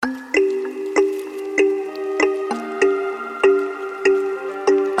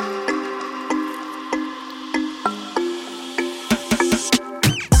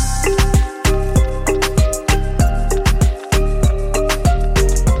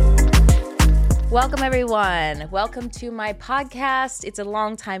Welcome, everyone. Welcome to my podcast. It's a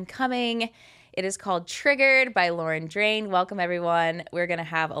long time coming. It is called Triggered by Lauren Drain. Welcome, everyone. We're going to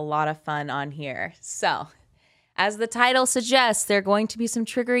have a lot of fun on here. So, as the title suggests, there are going to be some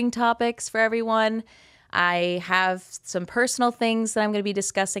triggering topics for everyone. I have some personal things that I'm going to be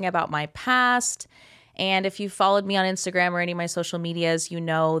discussing about my past. And if you followed me on Instagram or any of my social medias, you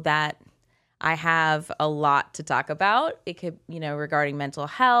know that I have a lot to talk about. It could, regarding mental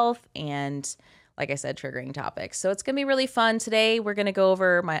health and, like I said, triggering topics. So it's going to be really fun today. We're going to go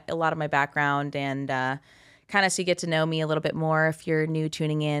over a lot of my background and kind of so you get to know me a little bit more if you're new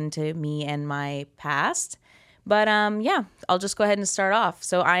tuning in to me and my past. But I'll just go ahead and start off.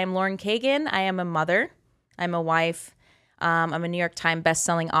 So I am Drain Kagan. I am a mother. I'm a wife. I'm a New York Times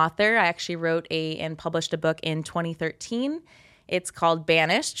bestselling author. I actually wrote and published a book in 2013. It's called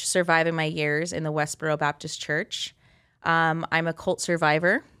Banished: Surviving My Years in the Westboro Baptist Church. I'm a cult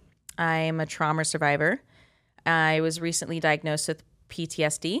survivor. I'm a trauma survivor. I was recently diagnosed with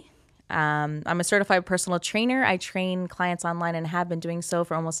PTSD. I'm a certified personal trainer. I train clients online and have been doing so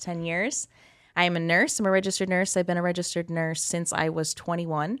for almost 10 years. I am a nurse. I'm a registered nurse. I've been a registered nurse since I was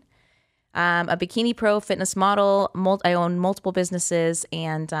 21. A bikini pro, fitness model. I own multiple businesses,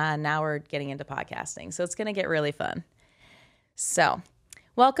 and now we're getting into podcasting. So it's going to get really fun. So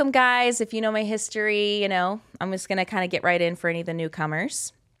welcome, guys. If you know my history, I'm just going to kind of get right in for any of the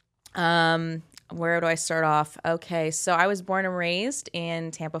newcomers. Where do I start off? Okay, so I was born and raised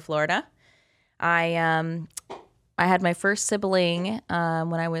in Tampa, Florida. I had my first sibling when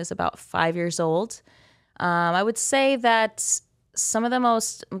I was about 5 years old. I would say that some of the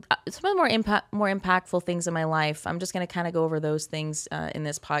more impactful things in my life, I'm just going to kind of go over those things in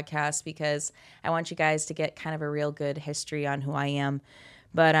this podcast because I want you guys to get kind of a real good history on who I am.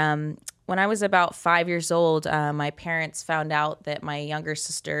 But when I was about 5 years old, my parents found out that my younger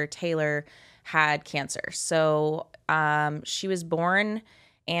sister, Taylor, had cancer. So she was born,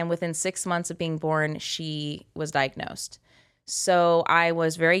 and within 6 months of being born, she was diagnosed. So I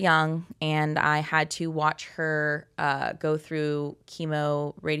was very young, and I had to watch her go through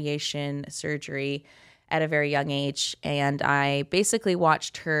chemo, radiation, surgery at a very young age. And I basically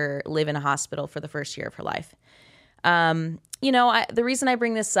watched her live in a hospital for the first year of her life. The reason I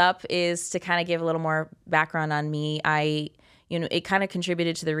bring this up is to kind of give a little more background on me. It kind of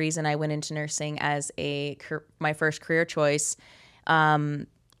contributed to the reason I went into nursing as my first career choice.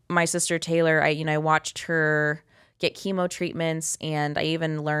 My sister Taylor, I watched her get chemo treatments, and I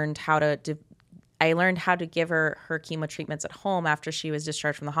even learned how to give her chemo treatments at home after she was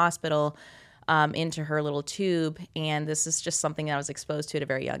discharged from the hospital. Into her little tube, and this is just something that I was exposed to at a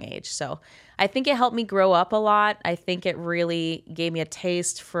very young age. So I think it helped me grow up a lot. I think it really gave me a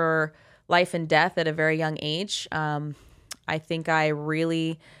taste for life and death at a very young age. I think I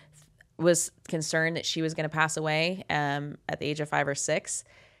really was concerned that she was going to pass away at the age of 5 or 6.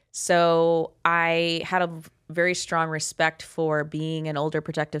 So I had a very strong respect for being an older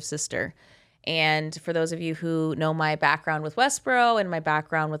protective sister. And for those of you who know my background with Westboro and my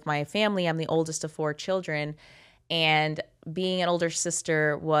background with my family, I'm the oldest of 4 children. And being an older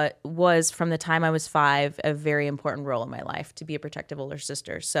sister was from the time I was 5, a very important role in my life, to be a protective older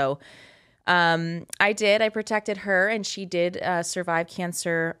sister. So I protected her, and she did survive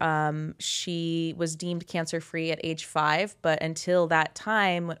cancer. She was deemed cancer-free at age 5, but until that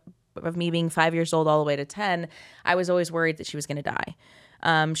time of me being 5 years old all the way to 10, I was always worried that she was going to die.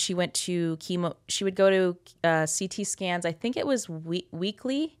 She went to chemo. She would go to CT scans. I think it was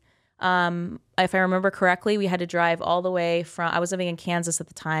weekly. If I remember correctly, we had to drive all the way I was living in Kansas at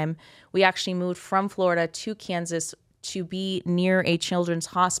the time. We actually moved from Florida to Kansas to be near a children's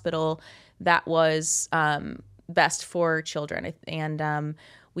hospital that was best for children. And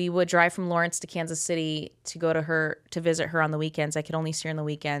we would drive from Lawrence to Kansas City to go to visit her on the weekends. I could only see her on the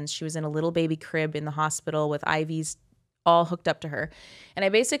weekends. She was in a little baby crib in the hospital with IVs all hooked up to her. And I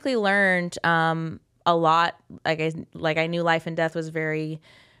basically learned a lot. Like I knew life and death was very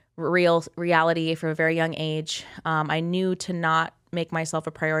real reality from a very young age. I knew to not make myself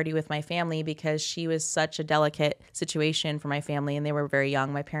a priority with my family because she was such a delicate situation for my family, and they were very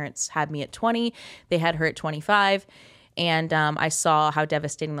young. My parents had me at 20. They had her at 25. And I saw how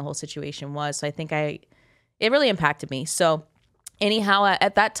devastating the whole situation was. So I think it really impacted me. So anyhow,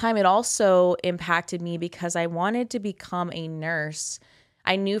 at that time, it also impacted me because I wanted to become a nurse.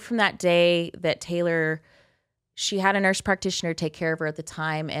 I knew from that day that Taylor, she had a nurse practitioner take care of her at the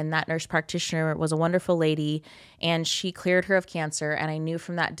time, and that nurse practitioner was a wonderful lady, and she cleared her of cancer. And I knew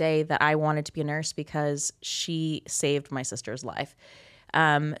from that day that I wanted to be a nurse because she saved my sister's life.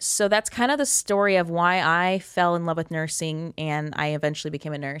 So that's kind of the story of why I fell in love with nursing, and I eventually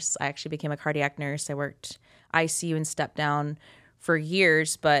became a nurse. I actually became a cardiac nurse. I worked ICU and step down for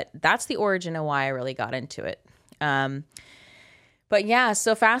years, but that's the origin of why I really got into it. But yeah,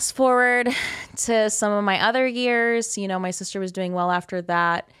 so fast forward to some of my other years, my sister was doing well after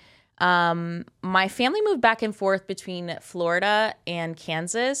that. My family moved back and forth between Florida and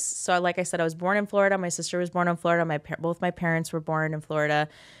Kansas. So like I said, I was born in Florida. My sister was born in Florida. Both my parents were born in Florida,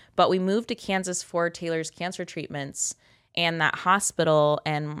 but we moved to Kansas for Taylor's cancer treatments and that hospital.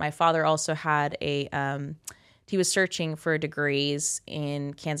 And my father also had he was searching for degrees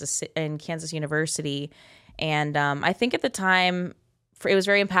in Kansas University. And I think at the time it was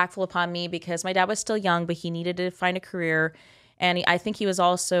very impactful upon me because my dad was still young, but he needed to find a career. And I think he was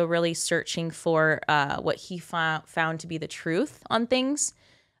also really searching for what he found to be the truth on things.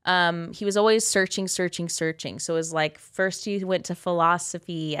 He was always searching. So it was like first he went to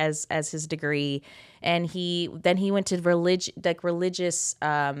philosophy as his degree, and then he went to religious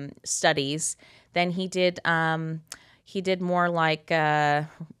studies. Then he did more like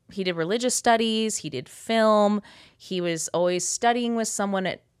he did religious studies. He did film. He was always studying with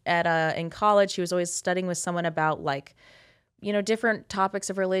someone in college. He was always studying with someone about different topics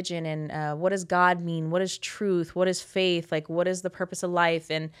of religion and what does God mean? What is truth? What is faith? Like, what is the purpose of life?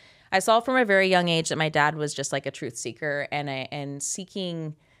 And I saw from a very young age that my dad was just like a truth seeker and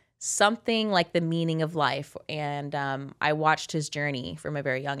seeking something like the meaning of life. And I watched his journey from a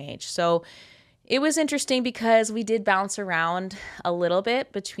very young age. So it was interesting because we did bounce around a little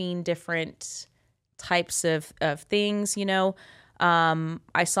bit between different types of things,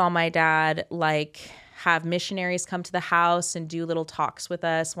 I saw my dad have missionaries come to the house and do little talks with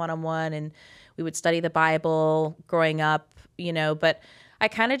us one-on-one, and we would study the Bible growing up, but I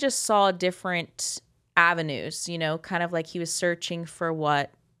kind of just saw different avenues, kind of like he was searching for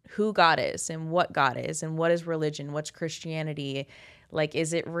who God is and what is religion, what's Christianity, like,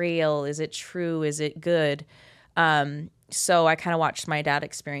 is it real? Is it true? Is it good? So I kind of watched my dad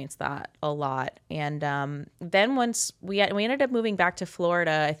experience that a lot. And then once we ended up moving back to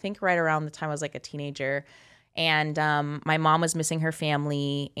Florida, I think right around the time I was like a teenager. And my mom was missing her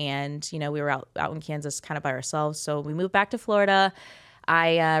family. And, we were out in Kansas kind of by ourselves. So we moved back to Florida.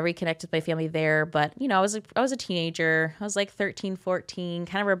 I reconnected with my family there. But, I was a teenager. I was like 13, 14,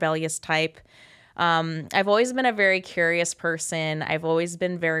 kind of rebellious type. I've always been a very curious person. I've always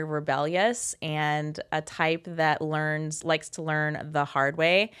been very rebellious and a type that likes to learn the hard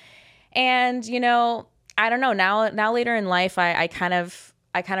way. And, I don't know, now later in life, I kind of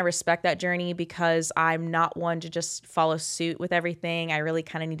respect that journey because I'm not one to just follow suit with everything. I really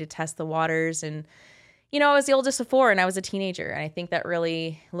kind of need to test the waters. And, I was the oldest of four and I was a teenager. And I think that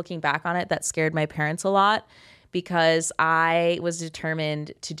really, looking back on it, that scared my parents a lot. Because I was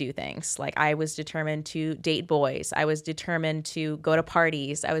determined to do things. Like, I was determined to date boys. I was determined to go to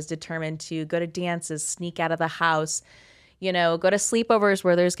parties. I was determined to go to dances, sneak out of the house, go to sleepovers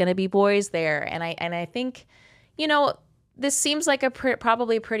where there's going to be boys there. And I think, this seems like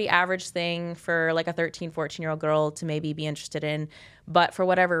probably a pretty average thing for like a 13, 14-year-old girl to maybe be interested in. But for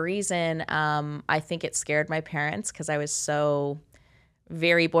whatever reason, I think it scared my parents because I was so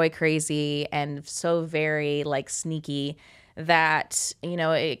very boy crazy and so very sneaky that,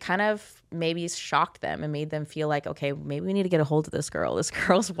 it kind of maybe shocked them and made them feel like, okay, maybe we need to get a hold of this girl. This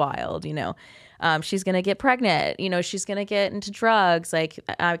girl's wild, she's going to get pregnant, she's going to get into drugs. Like,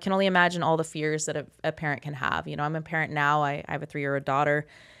 I can only imagine all the fears that a parent can have. I'm a parent now. I have a 3-year-old daughter.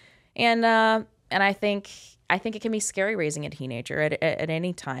 And I think it can be scary raising a teenager at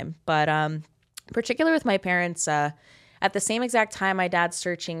any time. But particularly with my parents, at the same exact time, my dad's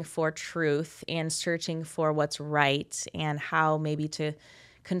searching for truth and searching for what's right and how maybe to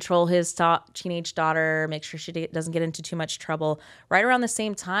control his teenage daughter, make sure she doesn't get into too much trouble. Right around the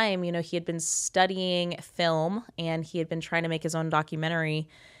same time, he had been studying film and he had been trying to make his own documentary.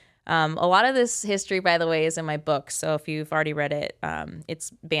 A lot of this history, by the way, is in my book. So if you've already read it,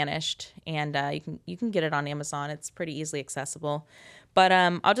 it's banished and you can get it on Amazon. It's pretty easily accessible. But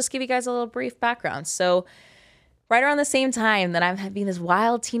I'll just give you guys a little brief background. So right around the same time that I'm being this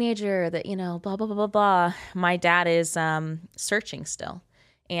wild teenager that, blah, blah, blah, blah, blah, my dad is searching still.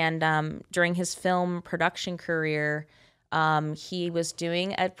 And during his film production career, he was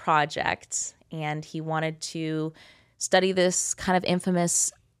doing a project and he wanted to study this kind of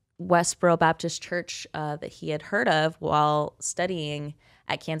infamous Westboro Baptist Church that he had heard of while studying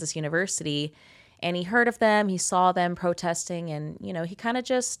at Kansas University. And he heard of them, he saw them protesting, and, he kind of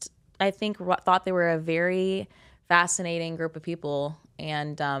just, I think, thought they were a very fascinating group of people.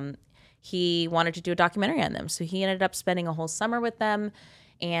 And he wanted to do a documentary on them. So he ended up spending a whole summer with them.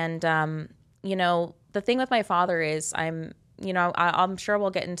 And, the thing with my father is I'm sure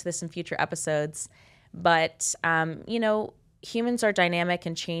we'll get into this in future episodes, but, humans are dynamic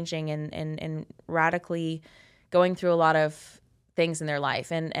and changing and radically going through a lot of things in their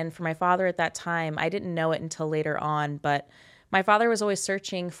life. And for my father at that time, I didn't know it until later on, but my father was always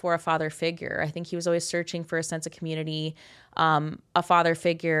searching for a father figure. I think he was always searching for a sense of community, a father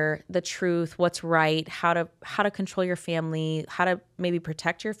figure, the truth, what's right, how to control your family, how to maybe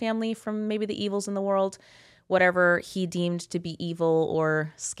protect your family from maybe the evils in the world, whatever he deemed to be evil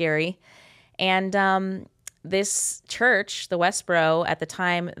or scary. And this church, the Westboro, at the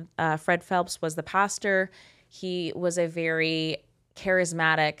time, Fred Phelps was the pastor. He was a very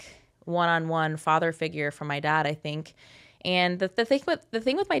charismatic one-on-one father figure for my dad, I think. And the thing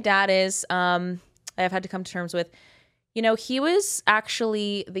with my dad is, I've had to come to terms with, he was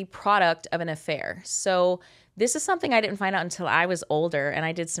actually the product of an affair. So this is something I didn't find out until I was older, and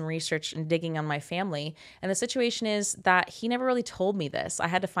I did some research and digging on my family. And the situation is that he never really told me this. I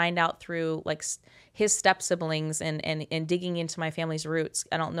had to find out through like his step siblings and digging into my family's roots.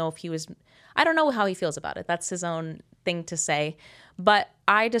 I don't know how he feels about it. That's his own thing to say. But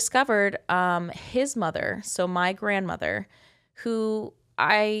I discovered his mother, so my grandmother, who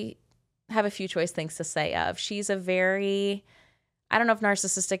I have a few choice things to say of. She's a very, I don't know if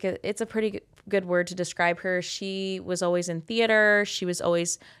narcissistic, it's a pretty good word to describe her. She was always in theater. She was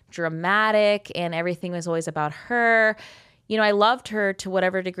always dramatic, and everything was always about her. I loved her to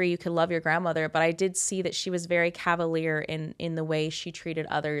whatever degree you could love your grandmother, but I did see that she was very cavalier in the way she treated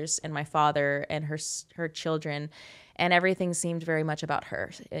others and my father and her children, and everything seemed very much about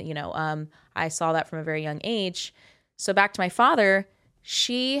her. I saw that from a very young age. So back to my father,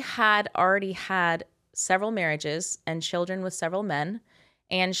 she had already had several marriages and children with several men,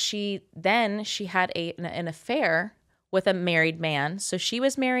 and she had an affair with a married man. So she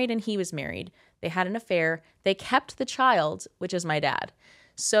was married and he was married. They had an affair. They kept the child, which is my dad.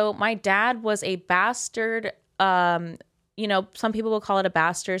 So my dad was a bastard. Some people will call it a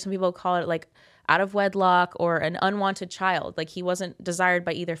bastard. Some people will call it like out of wedlock or an unwanted child. Like he wasn't desired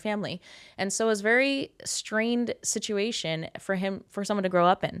by either family. And so it was a very strained situation for someone to grow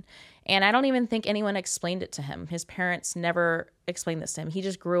up in. And I don't even think anyone explained it to him. His parents never explained this to him. He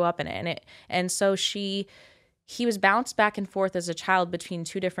just grew up in it. And so he was bounced back and forth as a child between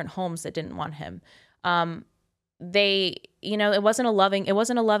two different homes that didn't want him. It wasn't a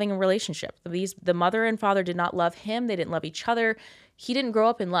loving relationship. The mother and father did not love him. They didn't love each other. He didn't grow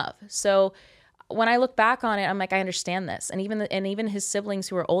up in love. So when I look back on it, I'm like, I understand this. And even his siblings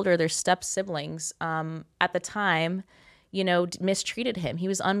who were older, their step siblings, at the time, mistreated him. He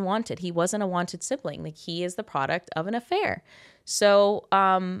was unwanted. He wasn't a wanted sibling. Like he is the product of an affair. So,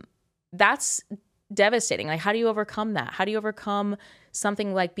 that's devastating. Like, how do you overcome that? How do you overcome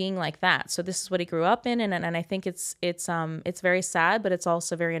something like being like that? So this is what he grew up in. And I think it's very sad, but it's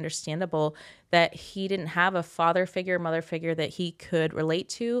also very understandable that he didn't have a father figure, mother figure that he could relate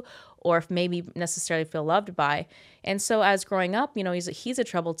to, or maybe necessarily feel loved by. And so as growing up, he's a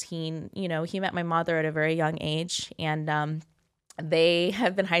troubled teen. He met my mother at a very young age, and they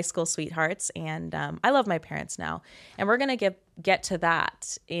have been high school sweethearts, and I love my parents now. And we're going to get to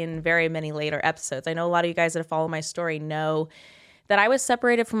that in very many later episodes. I know a lot of you guys that follow my story know that I was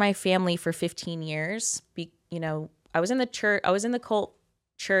separated from my family for 15 years. I was in the cult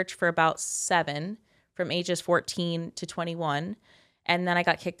church for about 7, from ages 14 to 21. And then I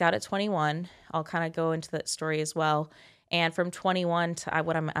got kicked out at 21. I'll kind of go into that story as well. And from 21 to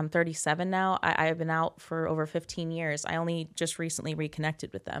I'm 37 now. I've been out for over 15 years. I only just recently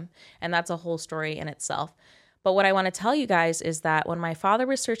reconnected with them. And that's a whole story in itself. But what I want to tell you guys is that when my father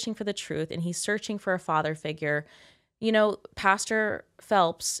was searching for the truth and he's searching for a father figure, Pastor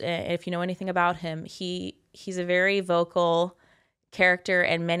Phelps, if you know anything about him, he's a very vocal character,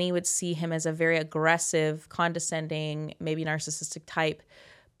 and many would see him as a very aggressive, condescending, maybe narcissistic type.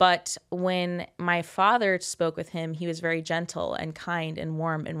 But when my father spoke with him, he was very gentle and kind and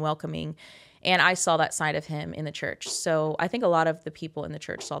warm and welcoming. And I saw that side of him in the church. So I think a lot of the people in the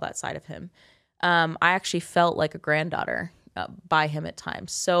church saw that side of him. I actually felt like a granddaughter by him at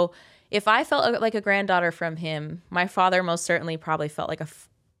times. So if I felt like a granddaughter from him, my father most certainly probably felt like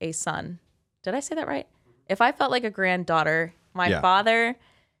a son. Did I say that right? If I felt like a granddaughter, my father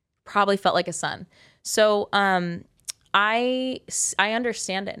probably felt like a son. So I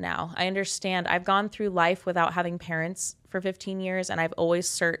understand it now. I understand. I've gone through life without having parents for 15 years, and I've always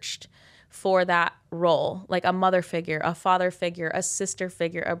searched for that role, like a mother figure, a father figure, a sister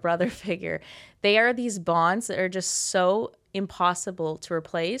figure, a brother figure. They are these bonds that are just so impossible to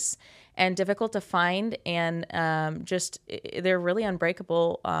replace. and difficult to find, and they're really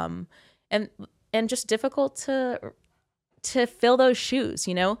unbreakable, and just difficult to fill those shoes,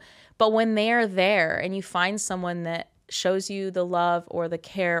 But when they're there and you find someone that shows you the love or the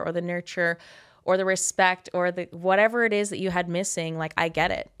care or the nurture or the respect or the whatever it is that you had missing, like, I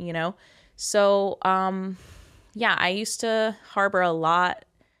get it, So, yeah, I used to harbor a lot.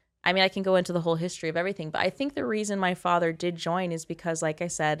 I mean, I can go into the whole history of everything, but I think the reason my father did join is because, like I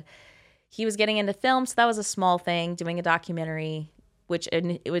said, he was getting into film. So that was a small thing, doing a documentary, which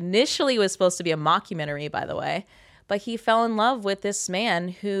initially was supposed to be a mockumentary, by the way. But he fell in love with this man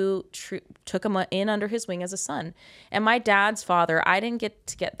who took him in under his wing as a son. And my dad's father, I didn't get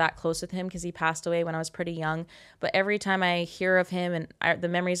to get that close with him because he passed away when I was pretty young. But every time I hear of him and the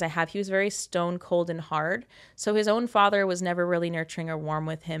memories I have, he was very stone cold and hard. So his own father was never really nurturing or warm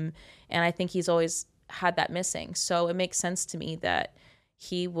with him. And I think he's always had that missing. So it makes sense to me that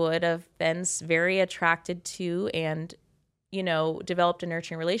he would have been very attracted to and, developed a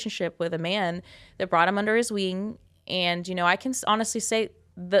nurturing relationship with a man that brought him under his wing. And, I can honestly say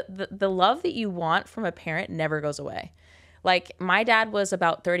the love that you want from a parent never goes away. Like, my dad was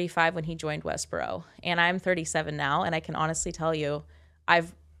about 35 when he joined Westboro, and I'm 37 now. And I can honestly tell you, I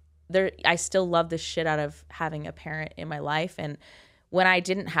still love the shit out of having a parent in my life. And when I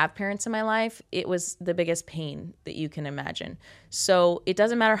didn't have parents in my life, it was the biggest pain that you can imagine. So it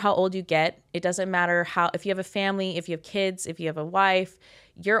doesn't matter how old you get. It doesn't matter if you have a family, if you have kids, if you have a wife,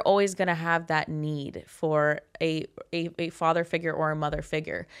 you're always going to have that need for a father figure or a mother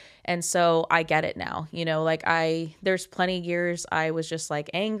figure. And so I get it now, there's plenty of years I was just like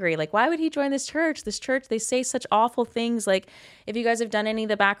angry, like, why would he join this church? This church, they say such awful things. Like, if you guys have done any of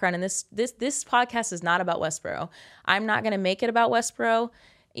the background, and this podcast is not about Westboro. I'm not going to make it about Westboro.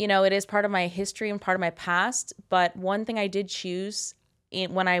 It is part of my history and part of my past. But one thing I did choose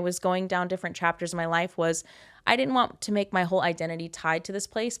when I was going down different chapters of my life was I didn't want to make my whole identity tied to this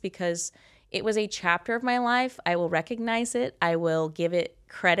place because it was a chapter of my life. I will recognize it. I will give it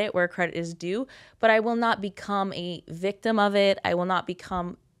credit where credit is due, but I will not become a victim of it. I will not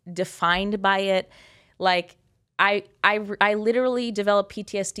become defined by it. Like, I literally developed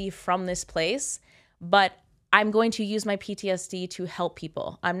PTSD from this place, but I'm going to use my PTSD to help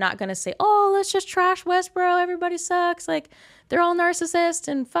people. I'm not going to say, oh, let's just trash Westboro. Everybody sucks. Like, they're all narcissists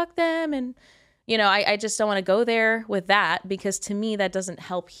and fuck them. And, I just don't want to go there with that, because to me, that doesn't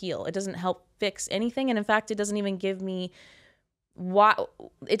help heal. It doesn't help fix anything. And in fact, it doesn't even give me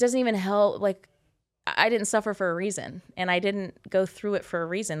it doesn't even help. Like, I didn't suffer for a reason, and I didn't go through it for a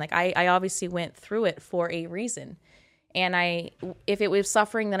reason. Like, I obviously went through it for a reason. And if it was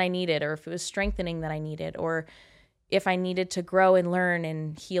suffering that I needed, or if it was strengthening that I needed, or if I needed to grow and learn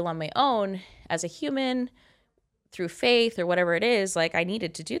and heal on my own as a human through faith or whatever it is, like, I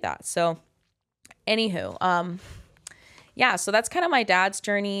needed to do that. So anywho, yeah, so that's kind of my dad's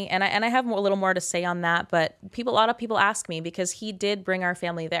journey. And I have a little more to say on that, but a lot of people ask me because he did bring our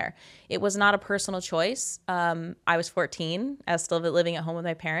family there. It was not a personal choice. I was 14. I was still living at home with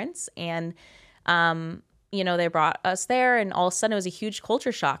my parents, and, they brought us there, and all of a sudden it was a huge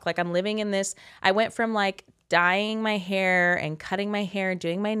culture shock. Like, I'm living in this, I went from like dyeing my hair and cutting my hair and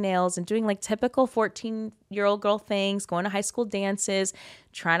doing my nails and doing like typical 14-year-old girl things, going to high school dances,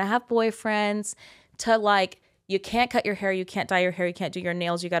 trying to have boyfriends, to like, you can't cut your hair, you can't dye your hair, you can't do your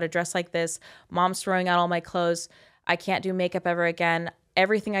nails, you got to dress like this. Mom's throwing out all my clothes. I can't do makeup ever again.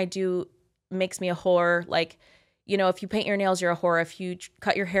 Everything I do makes me a whore. Like, if you paint your nails, you're a whore. If you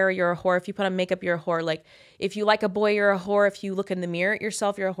cut your hair, you're a whore. If you put on makeup, you're a whore. Like, if you like a boy, you're a whore. If you look in the mirror at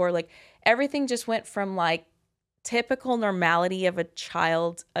yourself, you're a whore. Like, everything just went from like typical normality of a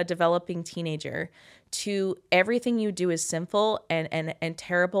child, a developing teenager, to everything you do is sinful and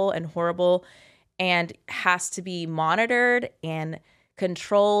terrible and horrible, and has to be monitored and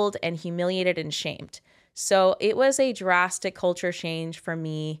controlled and humiliated and shamed. So it was a drastic culture change for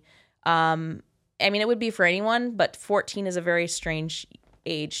me. I mean, it would be for anyone, but 14 is a very strange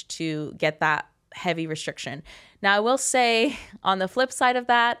age to get that heavy restriction. Now, I will say, on the flip side of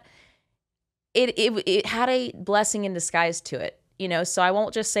that, it had a blessing in disguise to it, so I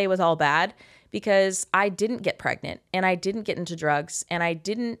won't just say it was all bad, because I didn't get pregnant, and I didn't get into drugs, and I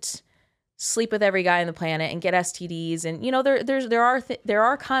didn't sleep with every guy on the planet and get STDs. And, there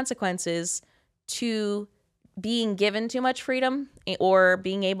are consequences to being given too much freedom, or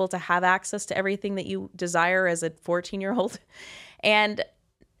being able to have access to everything that you desire as a 14-year-old. And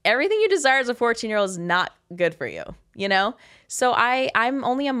everything you desire as a 14-year-old is not good for you, So I'm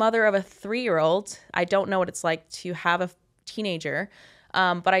only a mother of a 3-year-old. I don't know what it's like to have a teenager.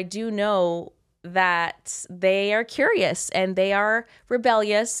 But I do know that they are curious and they are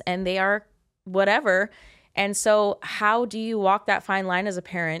rebellious and they are whatever. And so how do you walk that fine line as a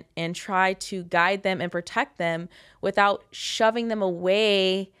parent and try to guide them and protect them without shoving them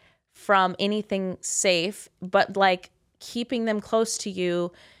away from anything safe, but like keeping them close to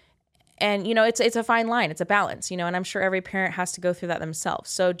you? And, you know, it's a fine line. It's a balance, you know, and I'm sure every parent has to go through that themselves.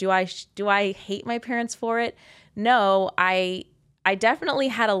 So do I hate my parents for it? No, I definitely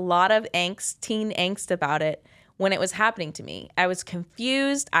had a lot of teen angst about it when it was happening to me. I was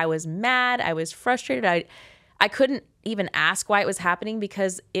confused. I was mad. I was frustrated. I couldn't even ask why it was happening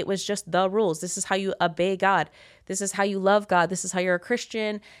because it was just the rules. This is how you obey God. This is how you love God. This is how you're a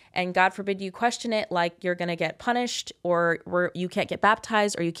Christian. And God forbid you question it, like you're going to get punished, or you can't get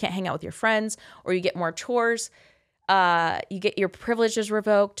baptized, or you can't hang out with your friends, or you get more chores. You get your privileges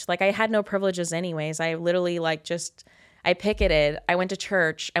revoked. Like I had no privileges anyways. I literally I picketed. I went to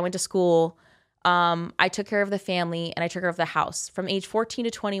church. I went to school. I took care of the family and I took care of the house. From age 14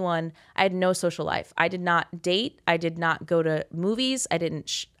 to 21, I had no social life. I did not date. I did not go to movies.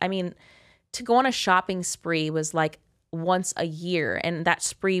 To go on a shopping spree was like once a year, and that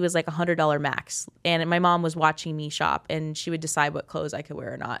spree was like $100 max. And my mom was watching me shop and she would decide what clothes I could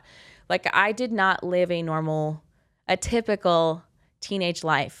wear or not. Like I did not live a typical teenage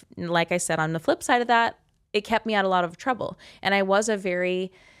life. And like I said, on the flip side of that, it kept me out of a lot of trouble. And I was a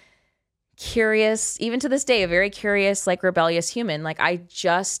very curious, even to this day, a very curious, like rebellious human. Like I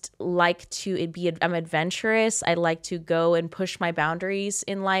just like I'm adventurous. I like to go and push my boundaries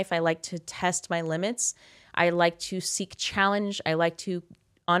in life. I like to test my limits. I like to seek challenge. I like to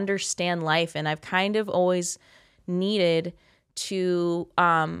understand life. And I've kind of always needed to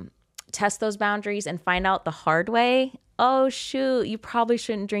test those boundaries and find out the hard way. Oh, shoot, you probably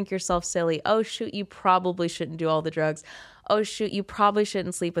shouldn't drink yourself silly. Oh, shoot, you probably shouldn't do all the drugs. Oh, shoot, you probably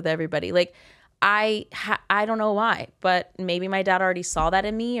shouldn't sleep with everybody. Like, I don't know why, but maybe my dad already saw that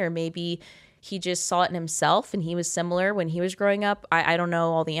in me, or maybe he just saw it in himself and he was similar when he was growing up. I don't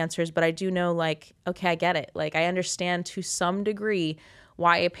know all the answers, but I do know, like, okay, I get it. Like, I understand to some degree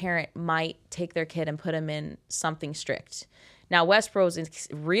why a parent might take their kid and put him in something strict. Now, Westboro is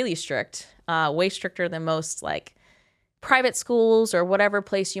really strict, way stricter than most, like, private schools or whatever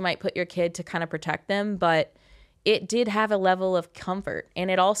place you might put your kid to kind of protect them. But it did have a level of comfort. And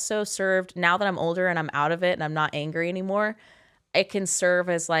it also served, now that I'm older and I'm out of it and I'm not angry anymore, it can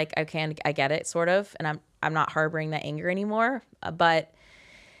serve as like, okay, I get it, sort of. And I'm not harboring that anger anymore. But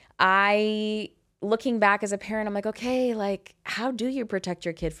looking back as a parent, I'm like, okay, like, how do you protect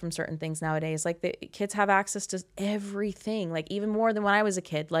your kid from certain things nowadays? Like, the kids have access to everything, like even more than when I was a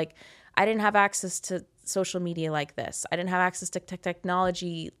kid. Like, I didn't have access to social media like this. I didn't have access to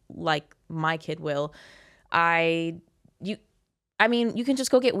technology like my kid will. You can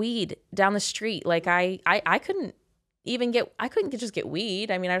just go get weed down the street. Like I couldn't just get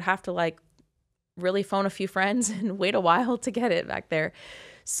weed. I mean, I'd have to like really phone a few friends and wait a while to get it back there.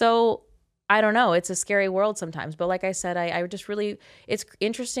 So I don't know. It's a scary world sometimes. But like I said, it's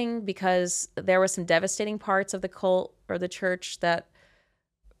interesting because there were some devastating parts of the cult or the church that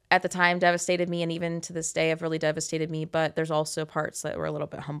at the time devastated me, and even to this day have really devastated me. But there's also parts that were a little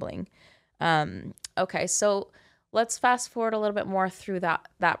bit humbling. Okay, so let's fast forward a little bit more through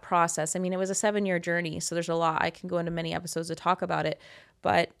that process. I mean, it was a 7-year journey, so there's a lot. I can go into many episodes to talk about it.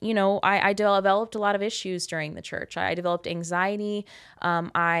 But, you know, I developed a lot of issues during the church. I developed anxiety.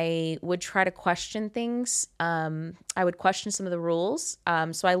 I would try to question things. I would question some of the rules.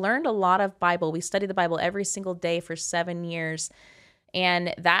 So I learned a lot of Bible. We studied the Bible every single day for 7 years.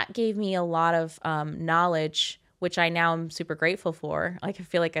 And that gave me a lot of knowledge, which I now am super grateful for. Like, I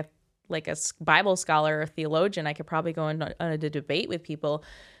feel like a Bible scholar or theologian, I could probably go on a debate with people.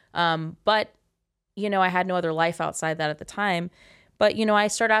 But, you know, I had no other life outside that at the time. But, you know, I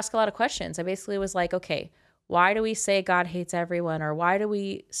started asking a lot of questions. I basically was like, okay, why do we say God hates everyone? Or why do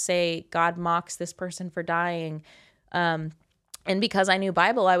we say God mocks this person for dying? And because I knew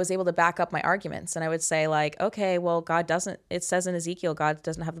Bible, I was able to back up my arguments. And I would say like, okay, well, it says in Ezekiel, God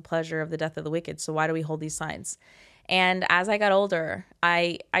doesn't have the pleasure of the death of the wicked. So why do we hold these signs? And as I got older,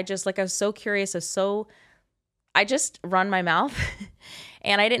 I was so curious. I just run my mouth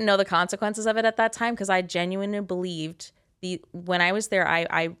and I didn't know the consequences of it at that time, because I genuinely believed when I was there,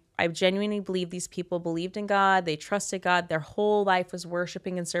 I genuinely believed these people believed in God. They trusted God. Their whole life was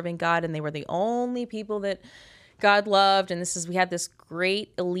worshiping and serving God. And they were the only people that God loved. And we had this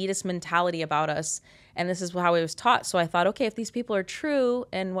great elitist mentality about us. And this is how it was taught. So I thought, okay, if these people are true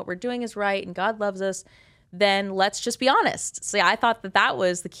and what we're doing is right and God loves us, then let's just be honest. So I thought that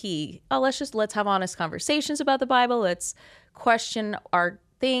was the key. Oh, let's have honest conversations about the Bible. Let's question our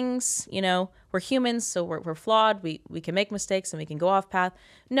things. We're humans, so we're flawed. We can make mistakes and we can go off path.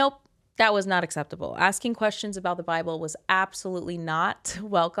 Nope, that was not acceptable. Asking questions about the Bible was absolutely not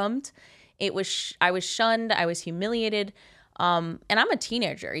welcomed. I was shunned. I was humiliated. And I'm a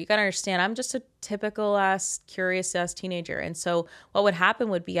teenager. You got to understand, I'm just a typical curious teenager. And so what would happen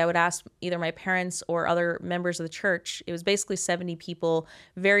would be I would ask either my parents or other members of the church. It was basically 70 people,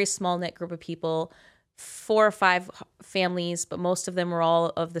 very small knit group of people, 4 or 5 families, but most of them were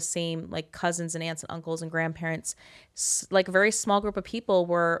all of the same, like cousins and aunts and uncles and grandparents. Like a very small group of people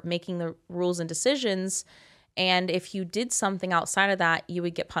were making the rules and decisions. And if you did something outside of that, you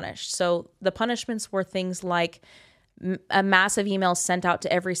would get punished. So the punishments were things like a massive email sent out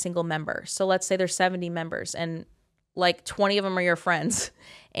to every single member. So let's say there's 70 members and like 20 of them are your friends,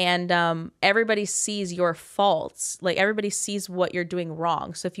 and everybody sees your faults. Like everybody sees what you're doing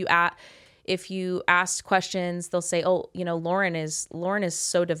wrong. So if you ask questions, they'll say, "Oh, Lauren is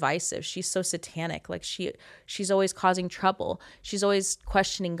so divisive. She's so satanic. Like she's always causing trouble. She's always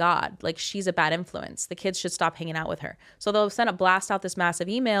questioning God. Like she's a bad influence. The kids should stop hanging out with her." So they'll blast out this massive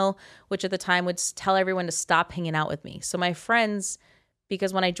email, which at the time would tell everyone to stop hanging out with me. So my friends,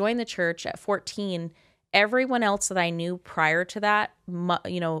 because when I joined the church at 14, everyone else that I knew prior to that,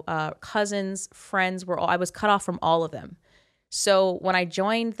 cousins, friends, I was cut off from all of them. So when I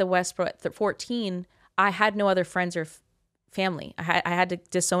joined the Westboro at 14, I had no other friends or family. I had to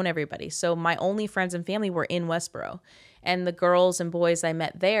disown everybody. So my only friends and family were in Westboro. And the girls and boys I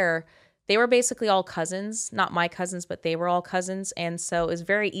met there, they were basically all cousins, not my cousins, but they were all cousins. And so it was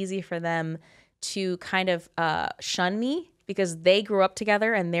very easy for them to kind of shun me because they grew up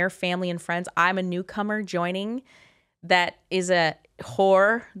together and their family and friends. I'm a newcomer joining that is a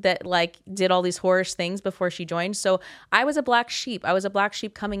whore that like did all these whorish things before she joined. So I was a black sheep. I was a black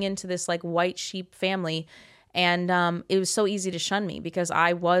sheep coming into this like white sheep family. And it was so easy to shun me because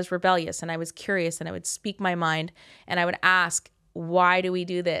I was rebellious and I was curious and I would speak my mind and I would ask, why do we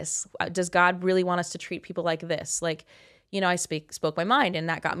do this? Does God really want us to treat people like this? Like, I spoke my mind, and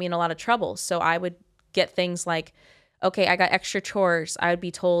that got me in a lot of trouble. So I would get things like, okay, I got extra chores. I would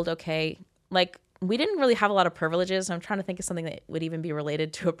be told, okay, like, we didn't really have a lot of privileges. I'm trying to think of something that would even be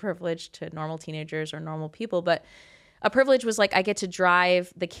related to a privilege to normal teenagers or normal people. But a privilege was like, I get to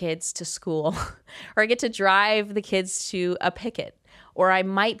drive the kids to school or I get to drive the kids to a picket, or I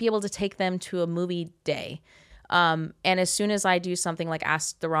might be able to take them to a movie day. And as soon as I do something like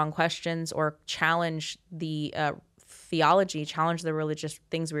ask the wrong questions or challenge the theology, challenge the religious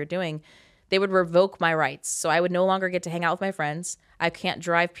things we were doing, they would revoke my rights. So I would no longer get to hang out with my friends. I can't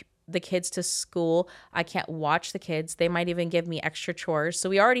drive the kids to school. I can't watch the kids. They might even give me extra chores. So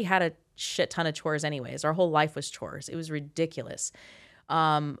we already had a shit ton of chores anyways. Our whole life was chores. It was ridiculous.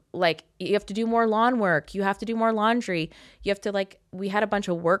 Like you have to do more lawn work. You have to do more laundry. You have to we had a bunch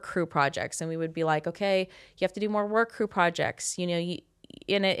of work crew projects and we would be like, okay, you have to do more work crew projects. None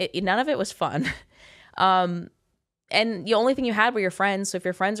of it was fun. And the only thing you had were your friends. So if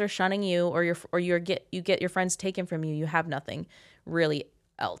your friends are shunning you or you get your friends taken from you, you have nothing really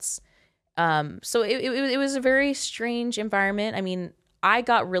else. So it was a very strange environment. I mean, I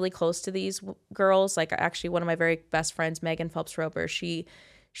got really close to these girls. Like actually one of my very best friends, Megan Phelps Roper, she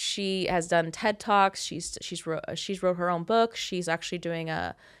has done TED Talks. She's wrote her own book. She's actually doing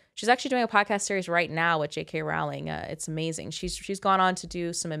a podcast series right now with J.K. Rowling. It's amazing. She's gone on to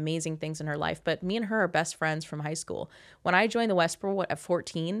do some amazing things in her life. But me and her are best friends from high school. When I joined the Westboro at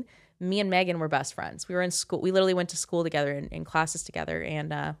 14, me and Megan were best friends. We were in school. We literally went to school together in classes together,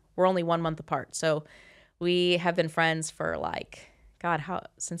 and we're only 1 month apart. So we have been friends for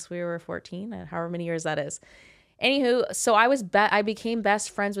since we were 14, however many years that is. Anywho, so I became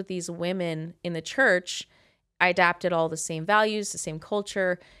best friends with these women in the church. I adapted all the same values, the same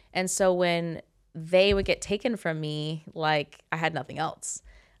culture. And so when they would get taken from me, like I had nothing else.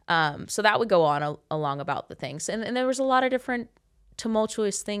 So that would go on along about the things. And there was a lot of different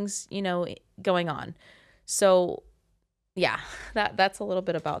tumultuous things, going on. So yeah, that's a little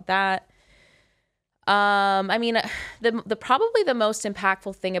bit about that. I mean, the probably the most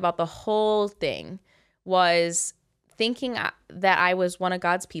impactful thing about the whole thing was thinking that I was one of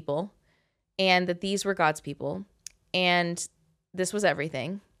God's people and that these were God's people and this was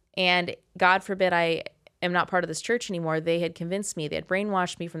everything. And God forbid I am not part of this church anymore. They had convinced me, they had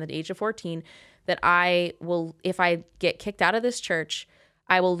brainwashed me from the age of 14 that I will, if I get kicked out of this church,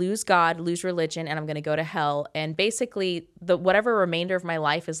 I will lose God, lose religion, and I'm going to go to hell. And basically, whatever remainder of my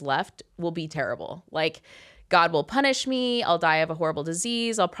life is left will be terrible. Like, God will punish me. I'll die of a horrible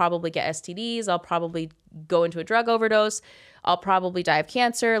disease. I'll probably get STDs. I'll probably go into a drug overdose. I'll probably die of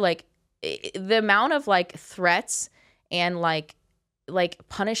cancer. Like, the amount of, threats and, like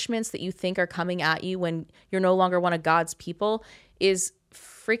punishments that you think are coming at you when you're no longer one of God's people is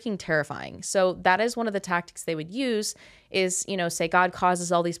freaking terrifying. So that is one of the tactics they would use is, say God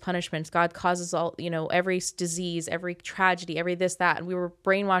causes all these punishments. God causes all, every disease, every tragedy, every this, that. And we were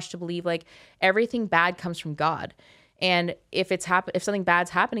brainwashed to believe like everything bad comes from God. And if something bad's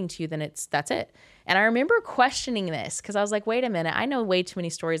happening to you, then that's it. And I remember questioning this because I was like, wait a minute, I know way too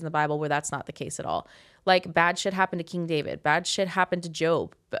many stories in the Bible where that's not the case at all. Like bad shit happened to King David. Bad shit happened to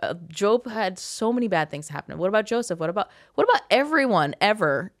Job. Job had so many bad things happen. What about Joseph? What about everyone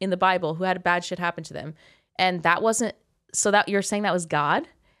ever in the Bible who had bad shit happen to them? And that wasn't, so that you're saying that was God?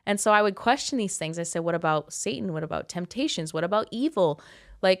 And so I would question these things. I said, what about Satan? What about temptations? What about evil?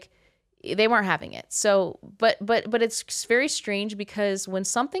 Like they weren't having it. So, but it's very strange because when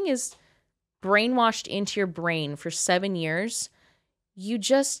something is brainwashed into your brain for 7 years, you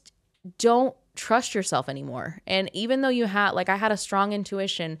just don't trust yourself anymore. And even though you had, like I had a strong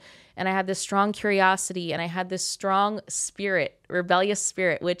intuition and I had this strong curiosity and I had this strong spirit, rebellious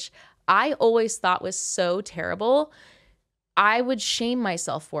spirit, which I always thought was so terrible, I would shame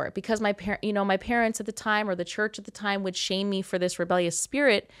myself for it because my parents at the time or the church at the time would shame me for this rebellious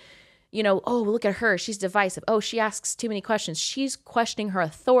spirit. Oh, look at her. She's divisive. Oh, she asks too many questions. She's questioning her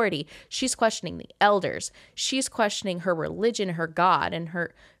authority. She's questioning the elders. She's questioning her religion, her God, and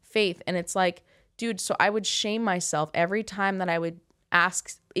her faith. And it's like, dude, so I would shame myself every time that I would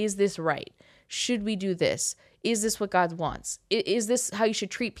ask, is this right? Should we do this? Is this what God wants? Is this how you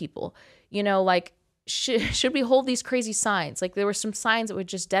should treat people? Should we hold these crazy signs? Like there were some signs that would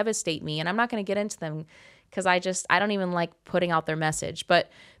just devastate me. And I'm not going to get into them because I don't even like putting out their message, but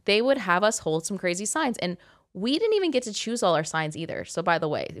they would have us hold some crazy signs. And we didn't even get to choose all our signs either. So by the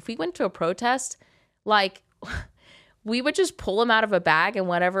way, if we went to a protest, like we would just pull them out of a bag and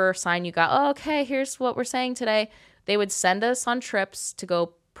whatever sign you got, oh, okay, here's what we're saying today. They would send us on trips to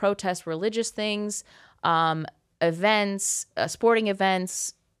go protest religious things, events, sporting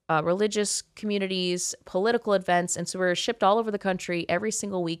events, religious communities, political events. And so we were shipped all over the country every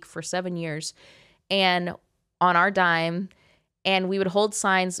single week for 7 years and on our dime. And we would hold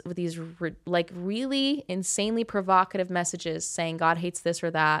signs with these really insanely provocative messages saying God hates this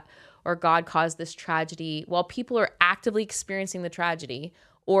or that, or God caused this tragedy, while people are actively experiencing the tragedy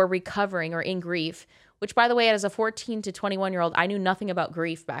or recovering or in grief, which, by the way, as a 14 to 21-year-old, I knew nothing about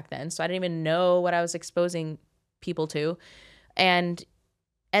grief back then. So I didn't even know what I was exposing people to. And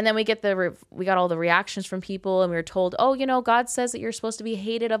then we got all the reactions from people and we were told, oh, God says that you're supposed to be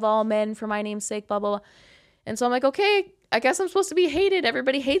hated of all men for my name's sake, blah, blah, blah. And so I'm like, okay, I guess I'm supposed to be hated.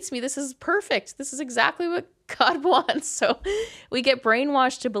 Everybody hates me. This is perfect. This is exactly what God wants. So we get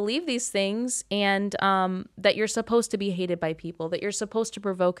brainwashed to believe these things and that you're supposed to be hated by people, that you're supposed to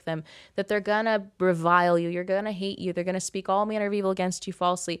provoke them, that they're going to revile you, you're going to hate you, they're going to speak all manner of evil against you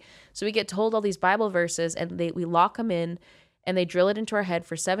falsely. So we get told all these Bible verses and we lock them in and they drill it into our head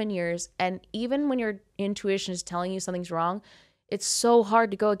for 7 years. And even when your intuition is telling you something's wrong, it's so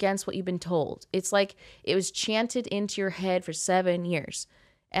hard to go against what you've been told. It's like it was chanted into your head for 7 years.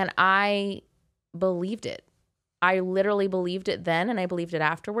 And I believed it. I literally believed it then and I believed it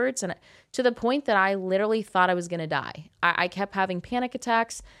afterwards. And to the point that I literally thought I was going to die. I kept having panic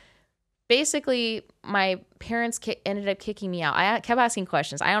attacks. Basically, my parents ended up kicking me out. I kept asking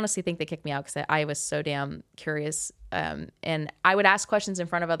questions. I honestly think they kicked me out because I was so damn curious. And I would ask questions in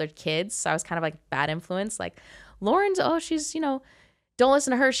front of other kids. So I was kind of like bad influence. Like, Lauren's, oh, she's, don't listen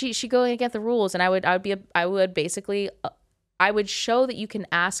to her. She going against the rules. And I would show that you can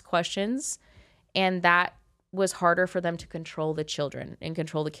ask questions, and that was harder for them to control the children and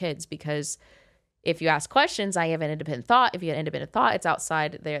control the kids, because if you ask questions, I have an independent thought. If you have independent thought, it's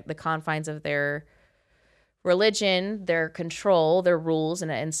outside the confines of their religion, their control, their rules,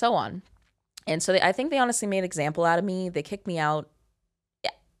 and so on. And so I think they honestly made an example out of me. They kicked me out.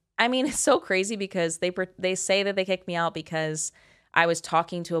 I mean, it's so crazy because they say that they kicked me out because I was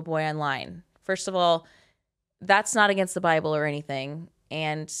talking to a boy online. First of all, that's not against the Bible or anything.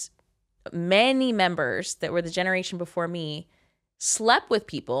 And many members that were the generation before me slept with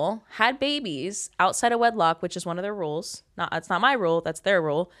people, had babies outside of wedlock, which is one of their rules. That's not my rule. That's their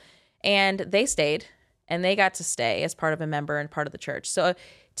rule. And they stayed, and they got to stay as part of a member and part of the church. So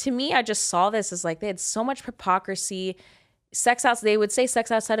to me, I just saw this as like they had so much hypocrisy. They would say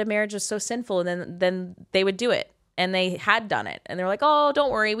sex outside of marriage was so sinful, and then they would do it, and they had done it, and they were like, oh,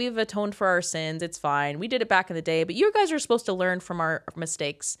 don't worry, we've atoned for our sins, it's fine, we did it back in the day, but you guys are supposed to learn from our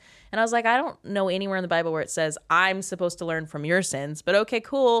mistakes. And I was like, I don't know anywhere in the Bible where it says I'm supposed to learn from your sins, but okay,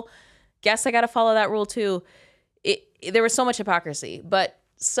 cool, guess I gotta follow that rule too. There was so much hypocrisy. But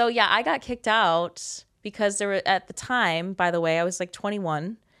so yeah, I got kicked out, because there were, at the time, by the way, I was like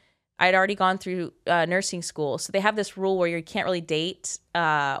 21. I'd already gone through nursing school. So they have this rule where you can't really date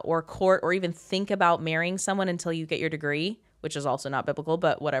or court or even think about marrying someone until you get your degree, which is also not biblical,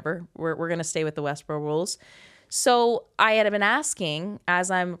 but whatever. We're going to stay with the Westboro rules. So I had been asking,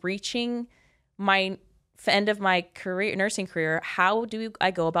 as I'm reaching my end of my career, nursing career, how do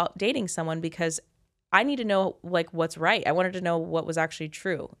I go about dating someone? Because I need to know like what's right. I wanted to know what was actually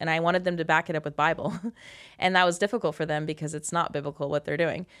true, and I wanted them to back it up with Bible. And that was difficult for them because it's not biblical what they're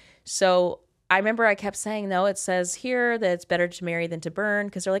doing. So I remember I kept saying, no, it says here that it's better to marry than to burn,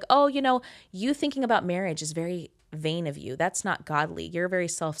 because they're like, oh, you thinking about marriage is very vain of you. That's not godly. You're very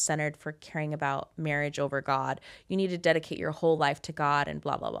self-centered for caring about marriage over God. You need to dedicate your whole life to God and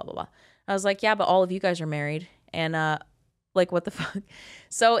blah, blah, blah, blah, blah. I was like, yeah, but all of you guys are married. And like, what the fuck?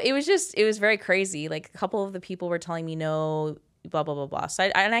 So it was very crazy. Like, a couple of the people were telling me no, blah, blah, blah, blah. So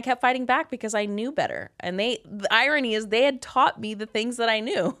I kept fighting back because I knew better. And the irony is they had taught me the things that I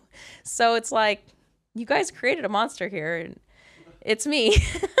knew. So it's like, you guys created a monster here and it's me.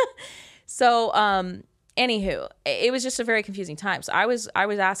 So, anywho, it was just a very confusing time. So I was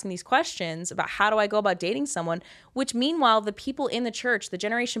asking these questions about how do I go about dating someone, which meanwhile, the people in the church, the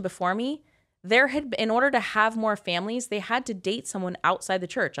generation before me, in order to have more families, they had to date someone outside the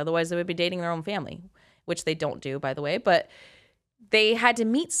church. Otherwise, they would be dating their own family, which they don't do, by the way. But they had to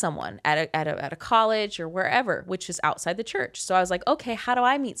meet someone at a college or wherever, which is outside the church. So I was like, okay, how do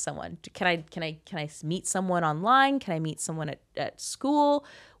I meet someone? Can I meet someone online? Can I meet someone at school?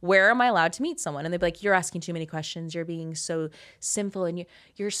 Where am I allowed to meet someone? And they'd be like, you're asking too many questions. You're being so sinful and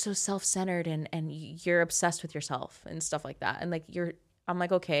you're so self-centered and you're obsessed with yourself and stuff like that. And like I'm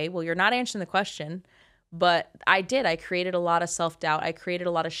like, okay, well, you're not answering the question. But I created a lot of self-doubt. I created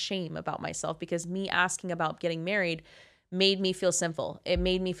a lot of shame about myself because me asking about getting married made me feel sinful. It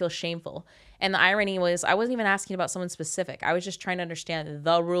made me feel shameful. And the irony was I wasn't even asking about someone specific. I was just trying to understand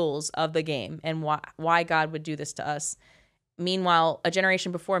the rules of the game and why God would do this to us. Meanwhile, a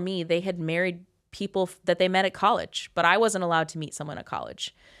generation before me, they had married people that they met at college, but I wasn't allowed to meet someone at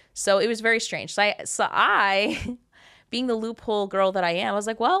college. So it was very strange. So I being the loophole girl that I am, I was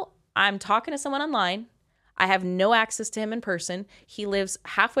like, well, I'm talking to someone online. I have no access to him in person. He lives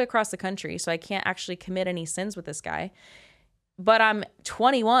halfway across the country, so I can't actually commit any sins with this guy. But I'm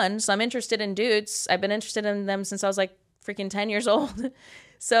 21, so I'm interested in dudes. I've been interested in them since I was like freaking 10 years old.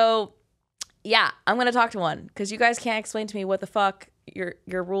 So yeah, I'm going to talk to one because you guys can't explain to me what the fuck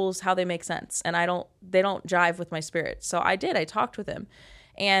your rules, how they make sense. And they don't jive with my spirit. So I talked with him.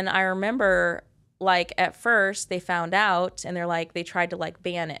 And I remember like at first they found out and they tried to like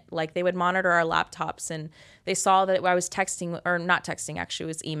ban it. Like they would monitor our laptops and they saw that I was texting, or not texting, actually it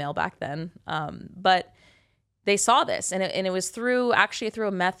was email back then. But they saw this and it was through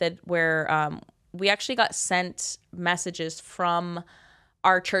a method where we actually got sent messages from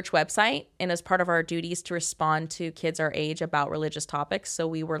our church website, and as part of our duties to respond to kids our age about religious topics. So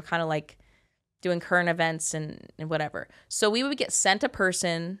we were kind of like doing current events and whatever. So we would get sent a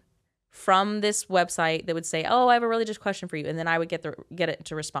person from this website that would say, oh, I have a religious question for you. And then I would get it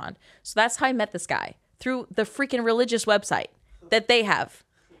to respond. So that's how I met this guy, through the freaking religious website that they have.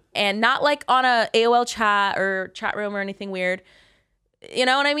 And not like on a AOL chat or chat room or anything weird. You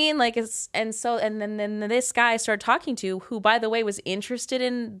know what I mean? Like and then this guy I started talking to, who by the way was interested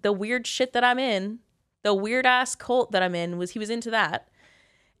in the weird shit that I'm in, the weird ass cult that I'm in, he was into that.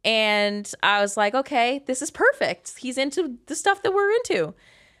 And I was like, okay, this is perfect. He's into the stuff that we're into.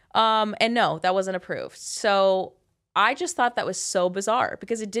 And no, that wasn't approved. So I just thought that was so bizarre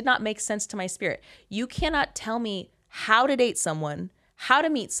because it did not make sense to my spirit. You cannot tell me how to date someone, how to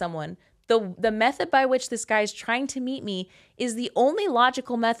meet someone. The method by which this guy is trying to meet me is the only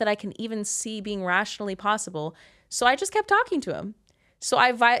logical method I can even see being rationally possible. So I just kept talking to him. So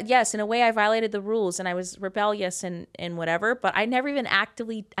yes, in a way I violated the rules and I was rebellious and whatever, but I never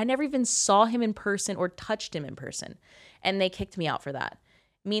even saw him in person or touched him in person. And they kicked me out for that.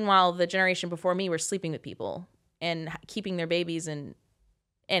 Meanwhile, the generation before me were sleeping with people and keeping their babies. And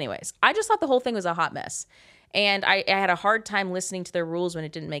anyways, I just thought the whole thing was a hot mess. And I had a hard time listening to their rules when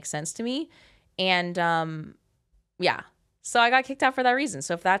it didn't make sense to me. And yeah, so I got kicked out for that reason.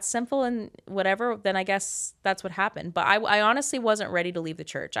 So if that's simple and whatever, then I guess that's what happened. But I honestly wasn't ready to leave the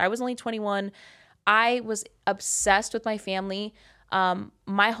church. I was only 21. I was obsessed with my family.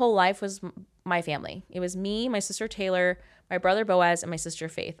 My whole life was my family. It was me, my sister Taylor, my brother Boaz, and my sister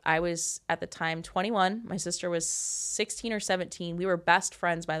Faith. I was at the time 21. My sister was 16 or 17. We were best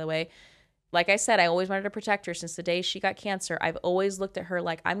friends, by the way. Like I said, I always wanted to protect her since the day she got cancer. I've always looked at her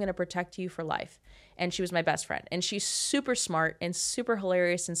like, I'm going to protect you for life. And she was my best friend. And she's super smart and super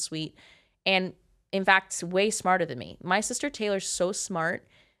hilarious and sweet. And in fact, way smarter than me. My sister Taylor's so smart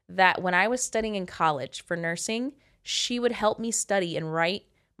that when I was studying in college for nursing, she would help me study and write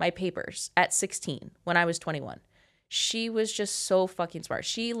my papers at 16 when I was 21. She was just so fucking smart.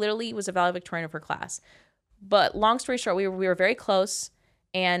 She literally was a valedictorian of her class. But long story short, we were very close.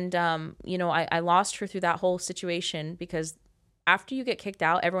 And, I lost her through that whole situation because after you get kicked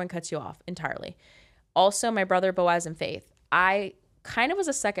out, everyone cuts you off entirely. Also, my brother Boaz and Faith, I kind of was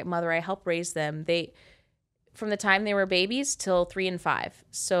a second mother. I helped raise them. From the time they were babies till 3 and 5.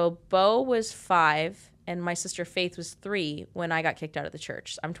 So Bo was 5 and my sister Faith was 3 when I got kicked out of the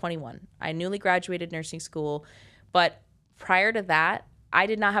church. I'm 21. I newly graduated nursing school. But prior to that, I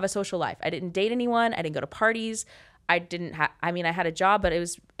did not have a social life. I didn't date anyone. I didn't go to parties. I had a job, but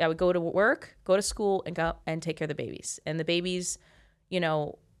I would go to work, go to school, and go and take care of the babies. And the babies,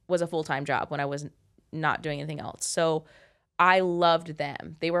 was a full-time job when I was not doing anything else. So I loved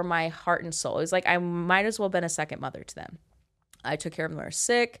them. They were my heart and soul. It was like I might as well have been a second mother to them. I took care of them when they were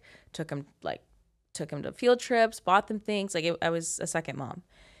sick, took them to field trips, bought them things. I was a second mom.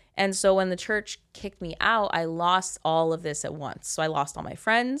 And so when the church kicked me out, I lost all of this at once. So I lost all my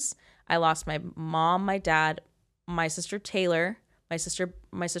friends. I lost my mom, my dad, my sister Taylor, my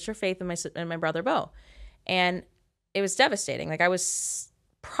sister Faith, and my brother Bo. And it was devastating. I was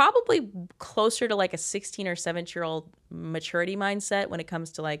probably closer to a 16 or 17-year-old maturity mindset when it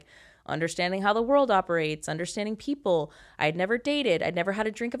comes to understanding how the world operates, understanding people. I'd never dated. I'd never had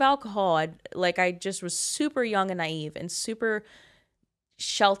a drink of alcohol. I just was super young and naive and super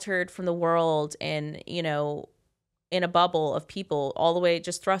sheltered from the world and, in a bubble of people all the way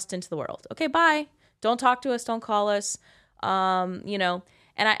just thrust into the world. Okay, bye. Don't talk to us. Don't call us. And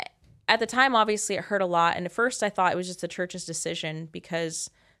at the time, obviously it hurt a lot. And at first I thought it was just the church's decision because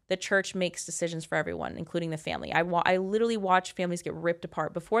the church makes decisions for everyone, including the family. I literally watched families get ripped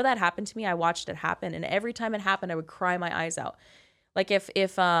apart. Before that happened to me, I watched it happen. And every time it happened, I would cry my eyes out.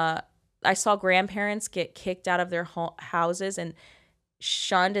 If I saw grandparents get kicked out of their houses and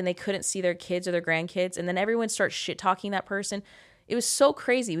shunned and they couldn't see their kids or their grandkids, and then everyone starts shit talking that person. It was so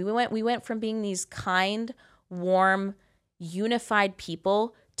crazy. We went from being these kind, warm, unified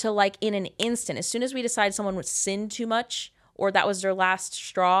people to in an instant, as soon as we decided someone would sin too much or that was their last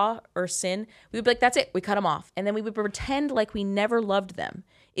straw or sin, we would be like, that's it, we cut them off. And then we would pretend like we never loved them.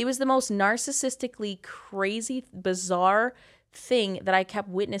 It was the most narcissistically crazy, bizarre thing that I kept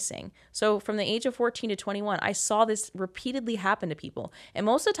witnessing. So from the age of 14 to 21, I saw this repeatedly happen to people. And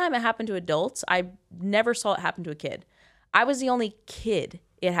most of the time it happened to adults. I never saw it happen to a kid. I was the only kid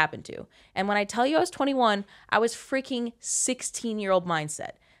it happened to. And when I tell you I was 21, I was freaking 16-year-old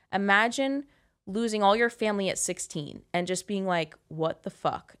mindset. Imagine losing all your family at 16 and just being like, what the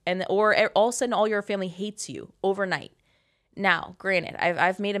fuck? Or all of a sudden all your family hates you overnight. Now, granted,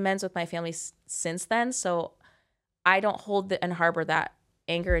 I've made amends with my family since then, so I don't hold and harbor that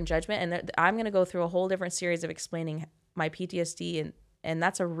anger and judgment. And I'm going to go through a whole different series of explaining my PTSD, and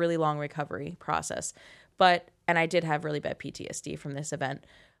that's a really long recovery process. And I did have really bad PTSD from this event.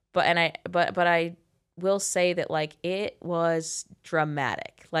 But I will say that it was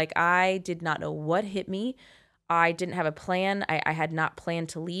dramatic. I did not know what hit me. I didn't have a plan. I had not planned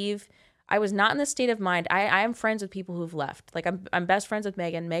to leave. I was not in the state of mind. I am friends with people who've left. I'm best friends with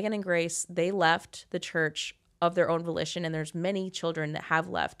Megan and Grace. They left the church of their own volition, and there's many children that have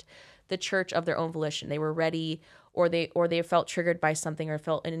left the church of their own volition. They were ready, or they felt triggered by something or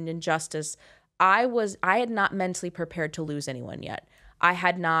felt an injustice. I had not mentally prepared to lose anyone yet. I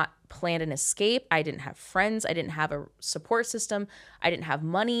had not planned an escape. I didn't have friends. I didn't have a support system. I didn't have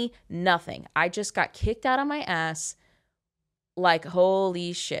money, nothing. I just got kicked out of my ass.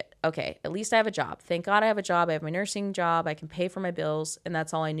 Holy shit. Okay, at least I have a job. Thank God I have a job. I have my nursing job. I can pay for my bills, and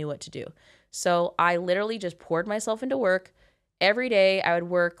that's all I knew what to do. So I literally just poured myself into work. Every day I would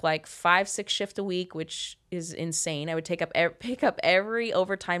work 5-6 shifts a week, which is insane. I would pick up every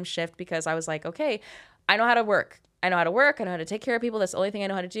overtime shift because I was like, okay, I know how to work. I know how to take care of people. That's the only thing I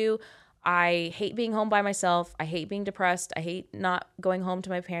know how to do. I hate being home by myself. I hate being depressed. I hate not going home to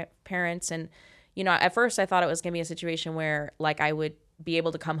my parents. And, at first I thought it was going to be a situation where I would be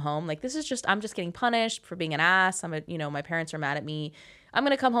able to come home. I'm just getting punished for being an ass. My parents are mad at me. I'm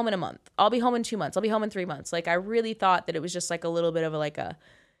going to come home in a month. I'll be home in 2 months. I'll be home in 3 months. I really thought that it was just a little bit of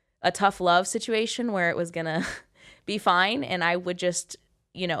a tough love situation where it was going to be fine. And I would just,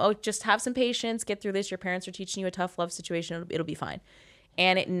 just have some patience, get through this. Your parents are teaching you a tough love situation. It'll be fine.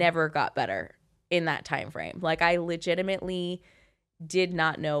 And it never got better in that time frame. I legitimately did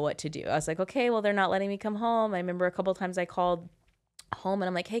not know what to do. I was like, okay, well, they're not letting me come home. I remember a couple of times I called home and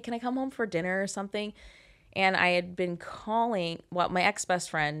I'm like, hey, can I come home for dinner or something? And I had been calling my ex-best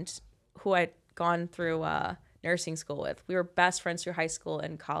friend, who I gone through nursing school with. We were best friends through high school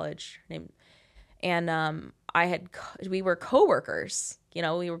and college. And we were coworkers. You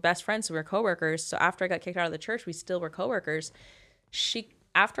know, we were best friends, so we were coworkers. So after I got kicked out of the church, we still were coworkers.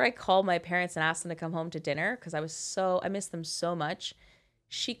 After I called my parents and asked them to come home to dinner, because I missed them so much,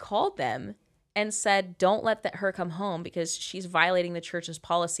 she called them and said, don't let her come home because she's violating the church's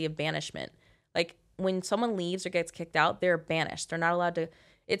policy of banishment. Like, when someone leaves or gets kicked out, they're banished. They're not allowed to,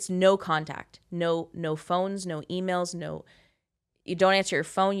 it's no contact, no phones, no emails, you don't answer your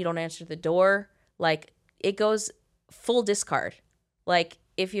phone, you don't answer the door. Like, it goes full discard. Like,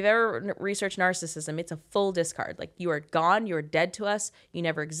 if you've ever researched narcissism, it's a full discard. Like, you are gone, you are dead to us, you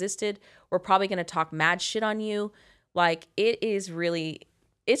never existed. We're probably going to talk mad shit on you. Like, it's really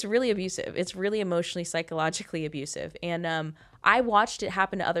abusive. It's really emotionally, psychologically abusive. And I watched it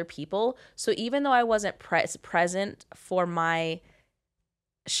happen to other people. So even though I wasn't present for my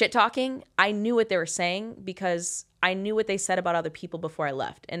shit talking, I knew what they were saying because I knew what they said about other people before I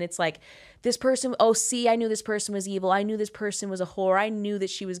left. And it's like, this person, I knew this person was evil. I knew this person was a whore. I knew that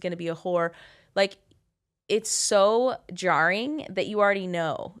she was going to be a whore. Like, it's so jarring that you already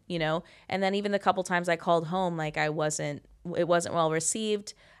know, you know? And then even the couple times I called home, like, it wasn't well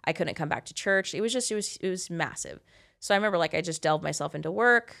received. I couldn't come back to church. It was massive. So I remember, like, I just delved myself into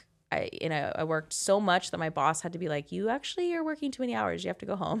work. I worked so much that my boss had to be like, you actually are working too many hours. You have to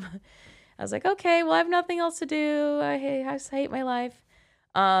go home. I was like, okay, well, I have nothing else to do. I hate my life.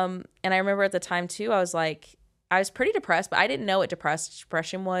 And I remember at the time too, I was pretty depressed, but I didn't know what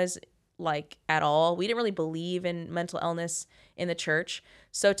depression was like at all. We didn't really believe in mental illness in the church.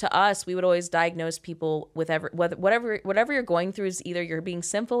 So to us, we would always diagnose people with whatever you're going through is either you're being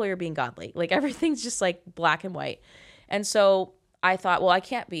sinful or you're being godly. Like, everything's just like black and white. And so I thought, well, I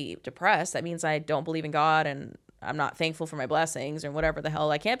can't be depressed. That means I don't believe in God and I'm not thankful for my blessings or whatever the hell.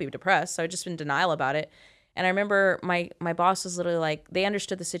 I can't be depressed. So I just been in denial about it. And I remember my boss was literally like, they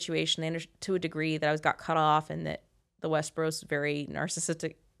understood the situation to a degree that I got cut off and that the Westboro's very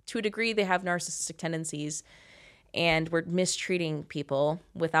narcissistic. To a degree, they have narcissistic tendencies and we're mistreating people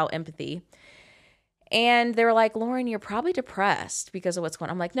without empathy. And they were like, Lauren, you're probably depressed because of what's going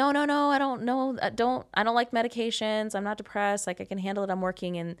on. I'm like, no, I don't know. I don't like medications. I'm not depressed. Like, I can handle it. I'm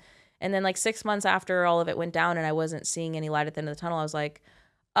working. And then like 6 months after all of it went down and I wasn't seeing any light at the end of the tunnel, I was like,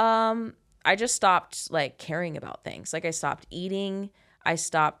 I just stopped like caring about things. Like, I stopped eating. I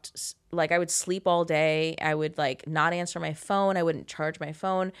stopped, like, I would sleep all day. I would like not answer my phone. I wouldn't charge my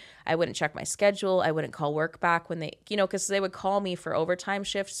phone. I wouldn't check my schedule. I wouldn't call work back when they, you know, because they would call me for overtime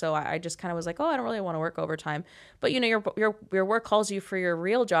shifts. So I just kind of was like, oh, I don't really want to work overtime. But, you know, your work calls you for your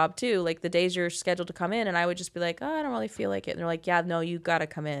real job too, like the days you're scheduled to come in. And I would just be like, oh, I don't really feel like it. And they're like, yeah, no, you got to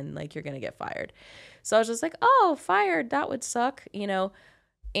come in. Like, you're going to get fired. So I was just like, oh, fired. That would suck, you know.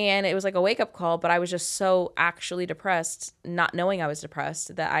 And it was like a wake-up call, but I was just so actually depressed, not knowing I was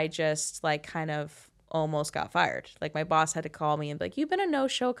depressed, that I just like kind of almost got fired. Like, my boss had to call me and be like, you've been a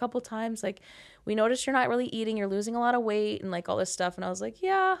no-show a couple times. Like, we noticed you're not really eating. You're losing a lot of weight and like all this stuff. And I was like,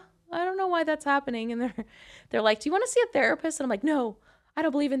 yeah, I don't know why that's happening. And they're like, do you want to see a therapist? And I'm like, no, I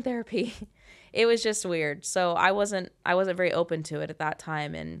don't believe in therapy. It was just weird. So I wasn't very open to it at that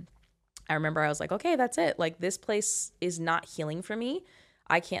time. And I remember I was like, okay, that's it. Like, this place is not healing for me.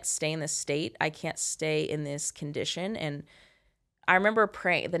 I can't stay in this state. I can't stay in this condition. And I remember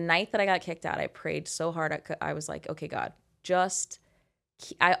praying the night that I got kicked out. I prayed so hard. I was like, okay, God,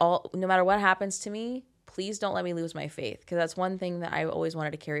 no matter what happens to me, please don't let me lose my faith. Because that's one thing that I always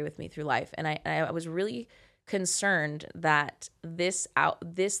wanted to carry with me through life. And I was really concerned that this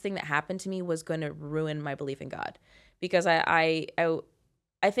thing that happened to me was going to ruin my belief in God. Because I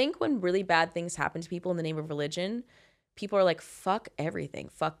think when really bad things happen to people in the name of religion, people are like, fuck everything,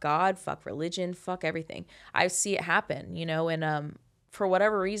 fuck God, fuck religion, fuck everything. I see it happen, you know, and for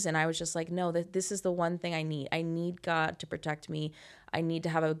whatever reason, I was just like, no, this is the one thing I need. I need God to protect me. I need to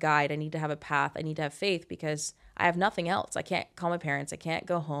have a guide. I need to have a path. I need to have faith because I have nothing else. I can't call my parents. I can't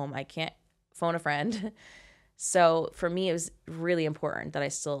go home. I can't phone a friend. So for me, it was really important that I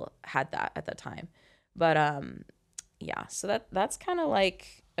still had that at that time. But yeah, so that's kind of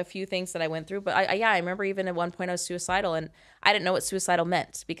like a few things that I went through. But I remember even at one point I was suicidal and I didn't know what suicidal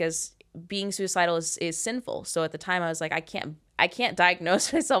meant because being suicidal is sinful. So at the time I was like, I can't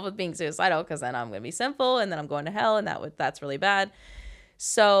diagnose myself with being suicidal because then I'm going to be sinful and then I'm going to hell and that's really bad.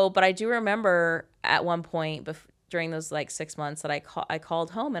 So, but I do remember at one point during those like 6 months that I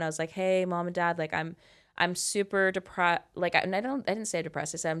called home and I was like, hey, Mom and Dad, like I'm super depressed. Like, I didn't say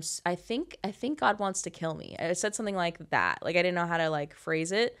depressed. I said, I think God wants to kill me. I said something like that. Like, I didn't know how to like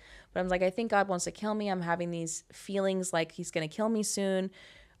phrase it, but I'm like, I think God wants to kill me. I'm having these feelings like he's going to kill me soon.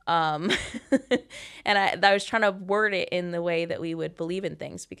 Um, and I was trying to word it in the way that we would believe in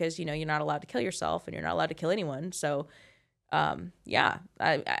things, because, you know, you're not allowed to kill yourself and you're not allowed to kill anyone. So, yeah,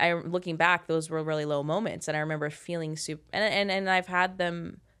 I looking back, those were really low moments. And I remember feeling super, and I've had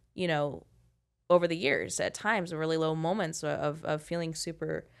them, you know, over the years at times, really low moments of feeling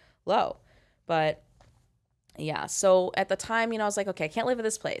super low. But yeah, so at the time, you know, I was like, okay, I can't live at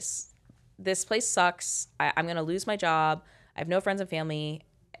this place. This place sucks. I'm going to lose my job. I have no friends and family.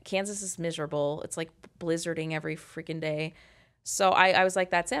 Kansas is miserable. It's like blizzarding every freaking day. So I was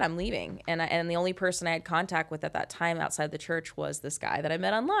like, that's it. I'm leaving. And the only person I had contact with at that time outside the church was this guy that I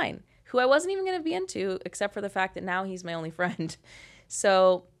met online, who I wasn't even going to be into, except for the fact that now he's my only friend.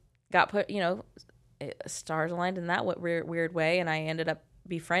 So got put, you know, stars aligned in that weird way. And I ended up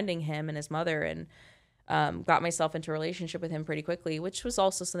befriending him and his mother, and got myself into a relationship with him pretty quickly, which was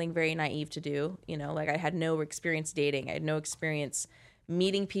also something very naive to do. You know, like I had no experience dating. I had no experience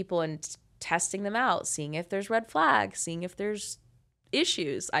meeting people and testing them out, seeing if there's red flags, seeing if there's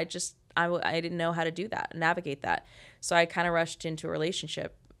issues. I didn't know how to do that, navigate that. So I kind of rushed into a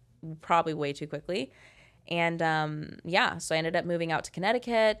relationship probably way too quickly. And yeah, so I ended up moving out to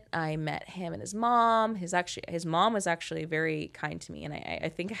Connecticut. I met him and his mom. His mom was actually very kind to me, and I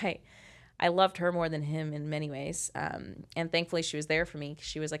think I loved her more than him in many ways. And thankfully she was there for me, because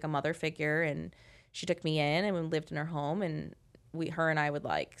she was like a mother figure, and she took me in and we lived in her home, and her and I would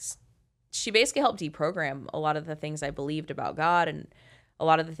she basically helped deprogram a lot of the things I believed about God and a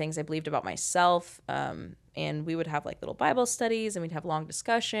lot of the things I believed about myself. And we would have like little Bible studies, and we'd have long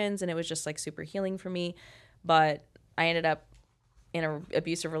discussions, and it was just like super healing for me. But I ended up in an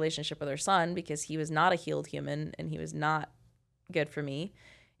abusive relationship with her son, because he was not a healed human and he was not good for me.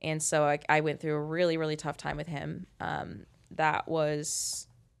 And so I went through a really, really tough time with him. It was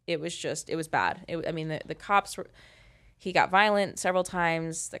bad. The cops he got violent several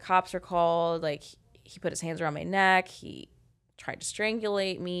times. The cops were called. Like, he put his hands around my neck. He tried to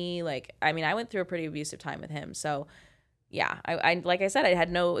strangulate me. I went through a pretty abusive time with him. So yeah, I like I said, I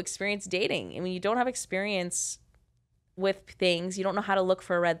had no experience dating. And when you don't have experience with things, you don't know how to look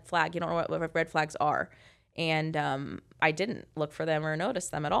for a red flag. You don't know what red flags are. And I didn't look for them or notice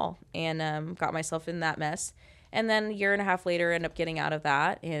them at all, and got myself in that mess. And then a year and a half later, ended up getting out of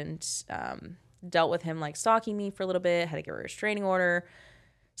that, and dealt with him like stalking me for a little bit. Had to get a restraining order.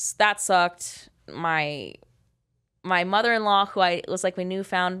 That sucked. My mother-in-law, who was like my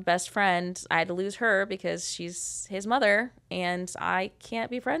newfound best friend, I had to lose her because she's his mother, and I can't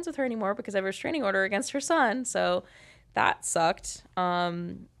be friends with her anymore because I have a restraining order against her son. So that sucked. Yeah,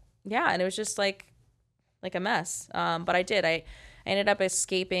 and it was just like a mess. But I ended up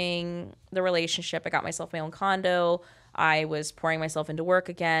escaping the relationship. I got myself my own condo. I was pouring myself into work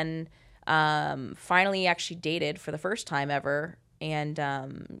again. Finally actually dated for the first time ever. And,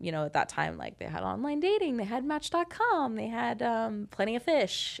 at that time, like, they had online dating, they had Match.com, they had Plenty of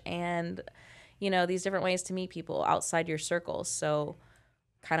Fish, and, these different ways to meet people outside your circles. So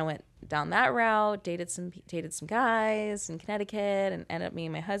kind of went down that route, dated some guys in Connecticut, and ended up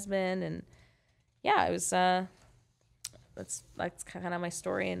meeting my husband. And yeah, it was, that's kind of my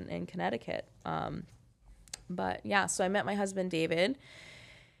story in Connecticut. But yeah, so I met my husband, David,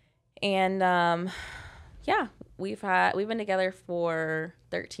 and, yeah, we've been together for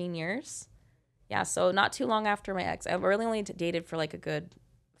 13 years. Yeah, so not too long after my ex. I really only dated for like a good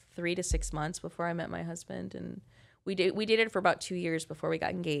 3 to 6 months before I met my husband, and we dated for about 2 years before we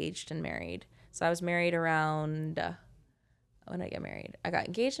got engaged and married. So I was married around when did I get married? I got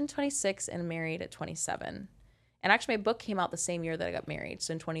engaged in 26 and married at 27. And actually, my book came out the same year that I got married.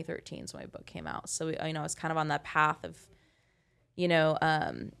 So in 2013 is when my book came out. So I was kind of on that path of,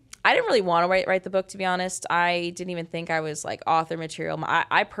 I didn't really want to write the book, to be honest. I didn't even think I was like author material.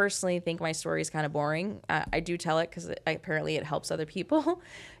 I personally think my story is kind of boring. I do tell it because apparently it helps other people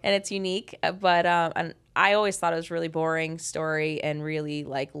and it's unique. But and I always thought it was a really boring story and really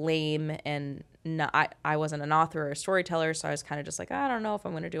like lame. And I wasn't an author or a storyteller, so I was kind of just like, I don't know if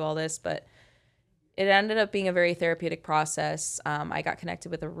I'm going to do all this. But it ended up being a very therapeutic process. I got connected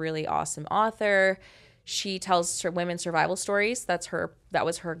with a really awesome author. She tells her women survival stories. That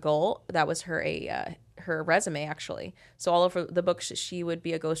was her goal. That was her resume, actually. So all of the books she would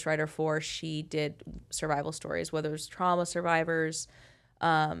be a ghostwriter for, she did survival stories, whether it was trauma survivors,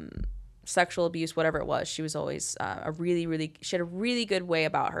 sexual abuse, whatever it was. She was always she had a really good way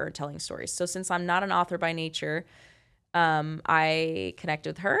about her telling stories. So since I'm not an author by nature, I connected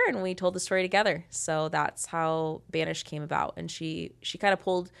with her and we told the story together. So that's how Banished came about. And she kind of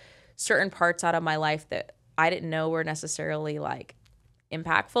pulled certain parts out of my life that I didn't know were necessarily like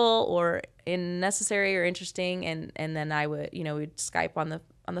impactful or necessary or interesting. And then I would, we'd Skype on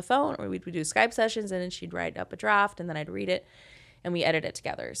on the phone, or we'd do Skype sessions, and then she'd write up a draft, and then I'd read it, and we edit it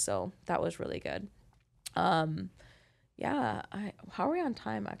together. So that was really good. Yeah. How are we on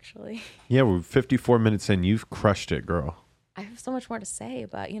time, actually? Yeah, we're 54 minutes in. You've crushed it, girl. I have so much more to say,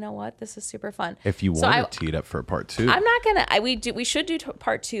 but you know what? This is super fun. If you want to tee it up for a part 2. I'm not going to, we should do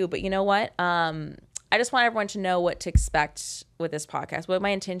part 2, but you know what? I just want everyone to know what to expect with this podcast, what my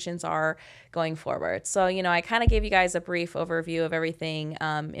intentions are going forward. So, you know, I kind of gave you guys a brief overview of everything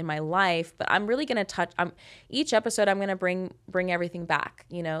in my life, but I'm really going to touch, each episode, I'm going to bring everything back,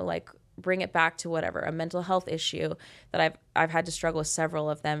 you know, like bring it back to whatever, a mental health issue that I've had to struggle with several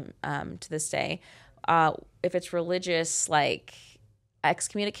of them to this day. If it's religious, like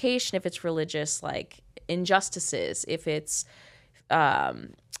excommunication, if it's religious, like injustices, if it's,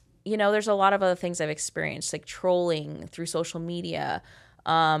 you know, there's a lot of other things I've experienced, like trolling through social media,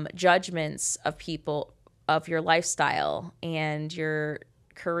 judgments of people, of your lifestyle and your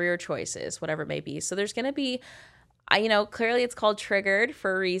career choices, whatever it may be. So there's going to be, you know, clearly it's called Triggered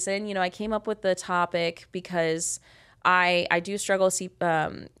for a reason. You know, I came up with the topic because I do struggle with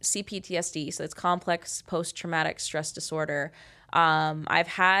CPTSD, so it's complex post-traumatic stress disorder. I've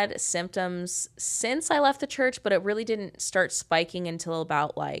had symptoms since I left the church, but it really didn't start spiking until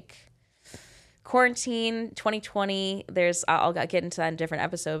about like quarantine 2020. I'll get into that in a different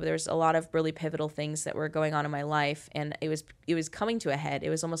episode, but there's a lot of really pivotal things that were going on in my life, and it was coming to a head. It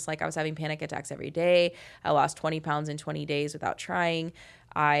was almost like I was having panic attacks every day. I lost 20 pounds in 20 days without trying.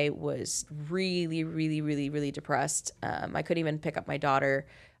 I was really, really, really, really depressed. I couldn't even pick up my daughter.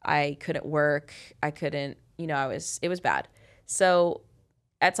 I couldn't work. I couldn't, you know, it was bad. So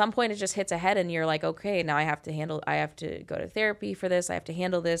at some point it just hits a head and you're like, okay, now I have to go to therapy for this. I have to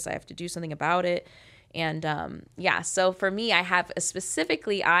handle this. I have to do something about it. And yeah, so for me, I have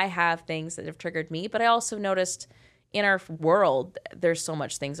things that have triggered me, but I also noticed in our world, there's so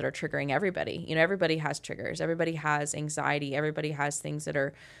much things that are triggering everybody. You know, everybody has triggers. Everybody has anxiety. Everybody has things that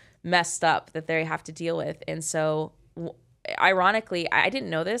are messed up that they have to deal with. And so ironically, I didn't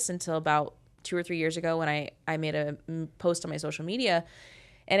know this until about 2 or 3 years ago when I made a post on my social media.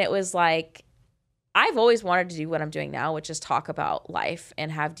 And it was like, I've always wanted to do what I'm doing now, which is talk about life and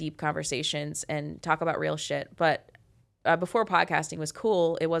have deep conversations and talk about real shit. But before podcasting was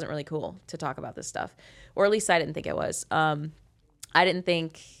cool, it wasn't really cool to talk about this stuff. Or at least I didn't think it was. I didn't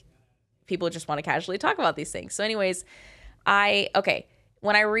think people just want to casually talk about these things. So anyways,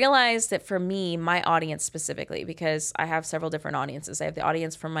 when I realized that for me, my audience specifically, because I have several different audiences. I have the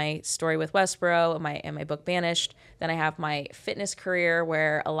audience from my story with Westboro and my book Banished. Then I have my fitness career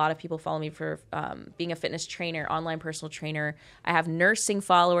where a lot of people follow me for being a fitness trainer, online personal trainer. I have nursing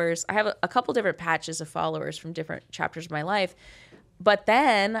followers. I have a couple different patches of followers from different chapters of my life. But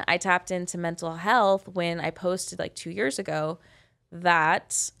then I tapped into mental health when I posted like 2 years ago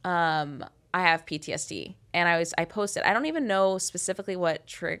that I have PTSD. And I posted, I don't even know specifically what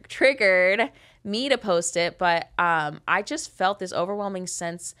triggered me to post it, but I just felt this overwhelming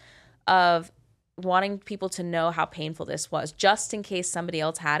sense of wanting people to know how painful this was, just in case somebody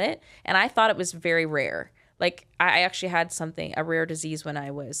else had it. And I thought it was very rare. Like I actually had a rare disease when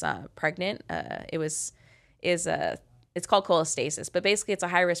I was pregnant. It's called cholestasis, but basically it's a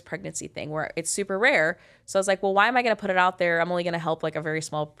high-risk pregnancy thing where it's super rare. So I was like, well, why am I going to put it out there? I'm only going to help like a very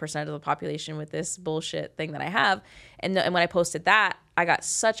small percent of the population with this bullshit thing that I have. And when I posted that, I got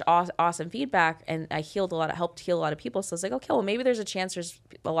such awesome feedback, and I helped heal a lot of people. So I was like, okay, well, maybe there's a chance there's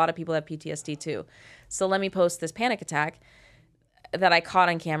a lot of people that have PTSD too. So let me post this panic attack that I caught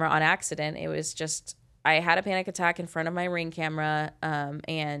on camera on accident. It was just, I had a panic attack in front of my Ring camera,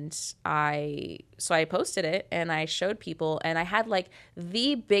 and I posted it and I showed people, and I had like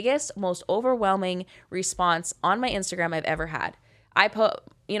the biggest, most overwhelming response on my Instagram I've ever had. I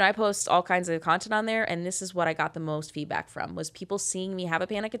post all kinds of content on there, and this is what I got the most feedback from, was people seeing me have a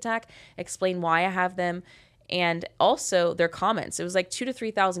panic attack, explain why I have them, and also their comments. It was like 2,000 to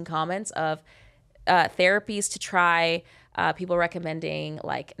 3,000 comments of therapies to try. People recommending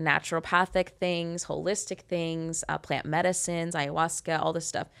like naturopathic things, holistic things, plant medicines, ayahuasca, all this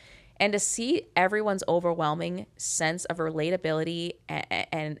stuff. And to see everyone's overwhelming sense of relatability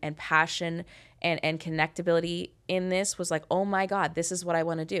and passion and connectability in this was like, oh my God, this is what I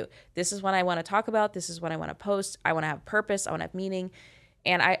want to do. This is what I want to talk about. This is what I want to post. I want to have purpose. I want to have meaning.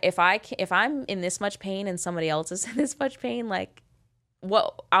 And if I'm in this much pain and somebody else is in this much pain, like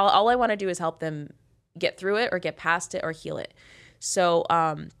all I want to do is help them get through it or get past it or heal it. So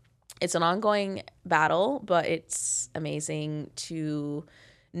it's an ongoing battle, but it's amazing to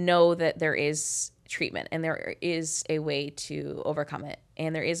know that there is treatment and there is a way to overcome it,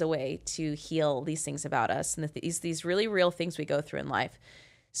 and there is a way to heal these things about us, and these really real things we go through in life.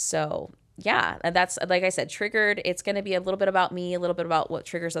 So yeah, and that's, like I said, Triggered. It's going to be a little bit about me, a little bit about what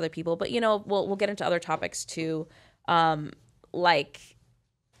triggers other people, but we'll get into other topics too. Like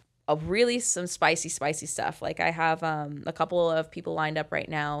really some spicy stuff. Like I have a couple of people lined up right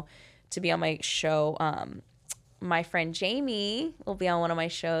now to be on my show. My friend Jamie will be on one of my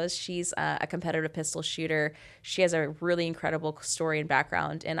shows. She's a competitive pistol shooter. She has a really incredible story and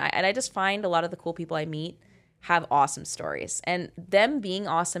background. And I just find a lot of the cool people I meet have awesome stories. And them being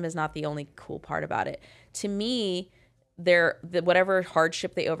awesome is not the only cool part about it. To me, whatever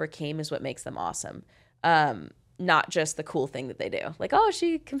hardship they overcame is what makes them awesome. Not just the cool thing that they do. Like, oh,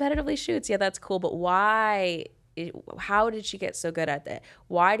 she competitively shoots. Yeah, that's cool. But why? How did she get so good at that?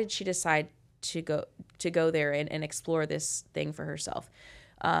 Why did she decide to go there and explore this thing for herself?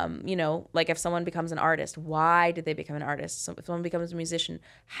 Like if someone becomes an artist, why did they become an artist? So if someone becomes a musician,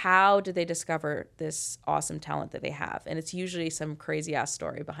 how did they discover this awesome talent that they have? And it's usually some crazy ass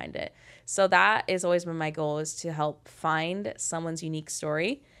story behind it. So that has always been my goal, is to help find someone's unique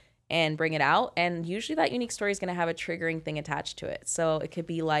story and bring it out. And usually that unique story is going to have a triggering thing attached to it. So it could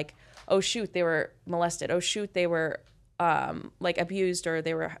be like, oh shoot, they were molested. Oh shoot, they were like abused, or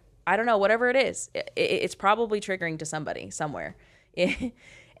they were, I don't know, whatever it is. It's probably triggering to somebody somewhere.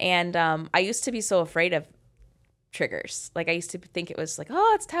 And I used to be so afraid of triggers. Like I used to think it was like,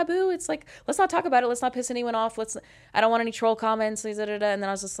 oh, it's taboo. It's like, let's not talk about it. Let's not piss anyone off. I don't want any troll comments. And then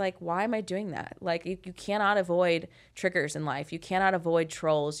I was just like, why am I doing that? Like you cannot avoid triggers in life. You cannot avoid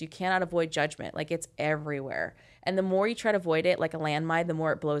trolls. You cannot avoid judgment. Like it's everywhere. And the more you try to avoid it, like a landmine, the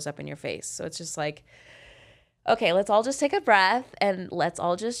more it blows up in your face. So it's just like, okay, let's all just take a breath and let's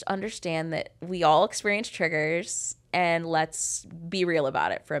all just understand that we all experience triggers, and let's be real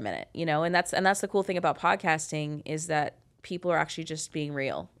about it for a minute, and that's the cool thing about podcasting, is that people are actually just being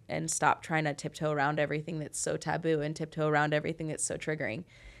real and stop trying to tiptoe around everything that's so taboo and tiptoe around everything that's so triggering.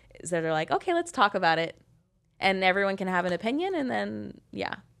 Is that they're like, okay, let's talk about it, and everyone can have an opinion, and then,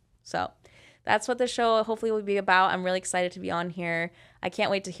 yeah. So that's what the show hopefully will be about. I'm really excited to be on here. I can't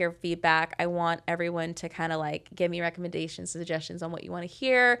wait to hear feedback. I want everyone to kind of like give me recommendations, suggestions on what you want to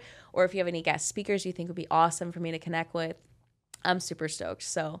hear, or if you have any guest speakers you think would be awesome for me to connect with. I'm super stoked.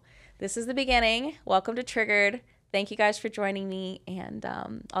 So this is the beginning. Welcome to Triggered. Thank you guys for joining me, and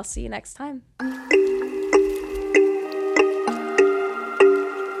I'll see you next time.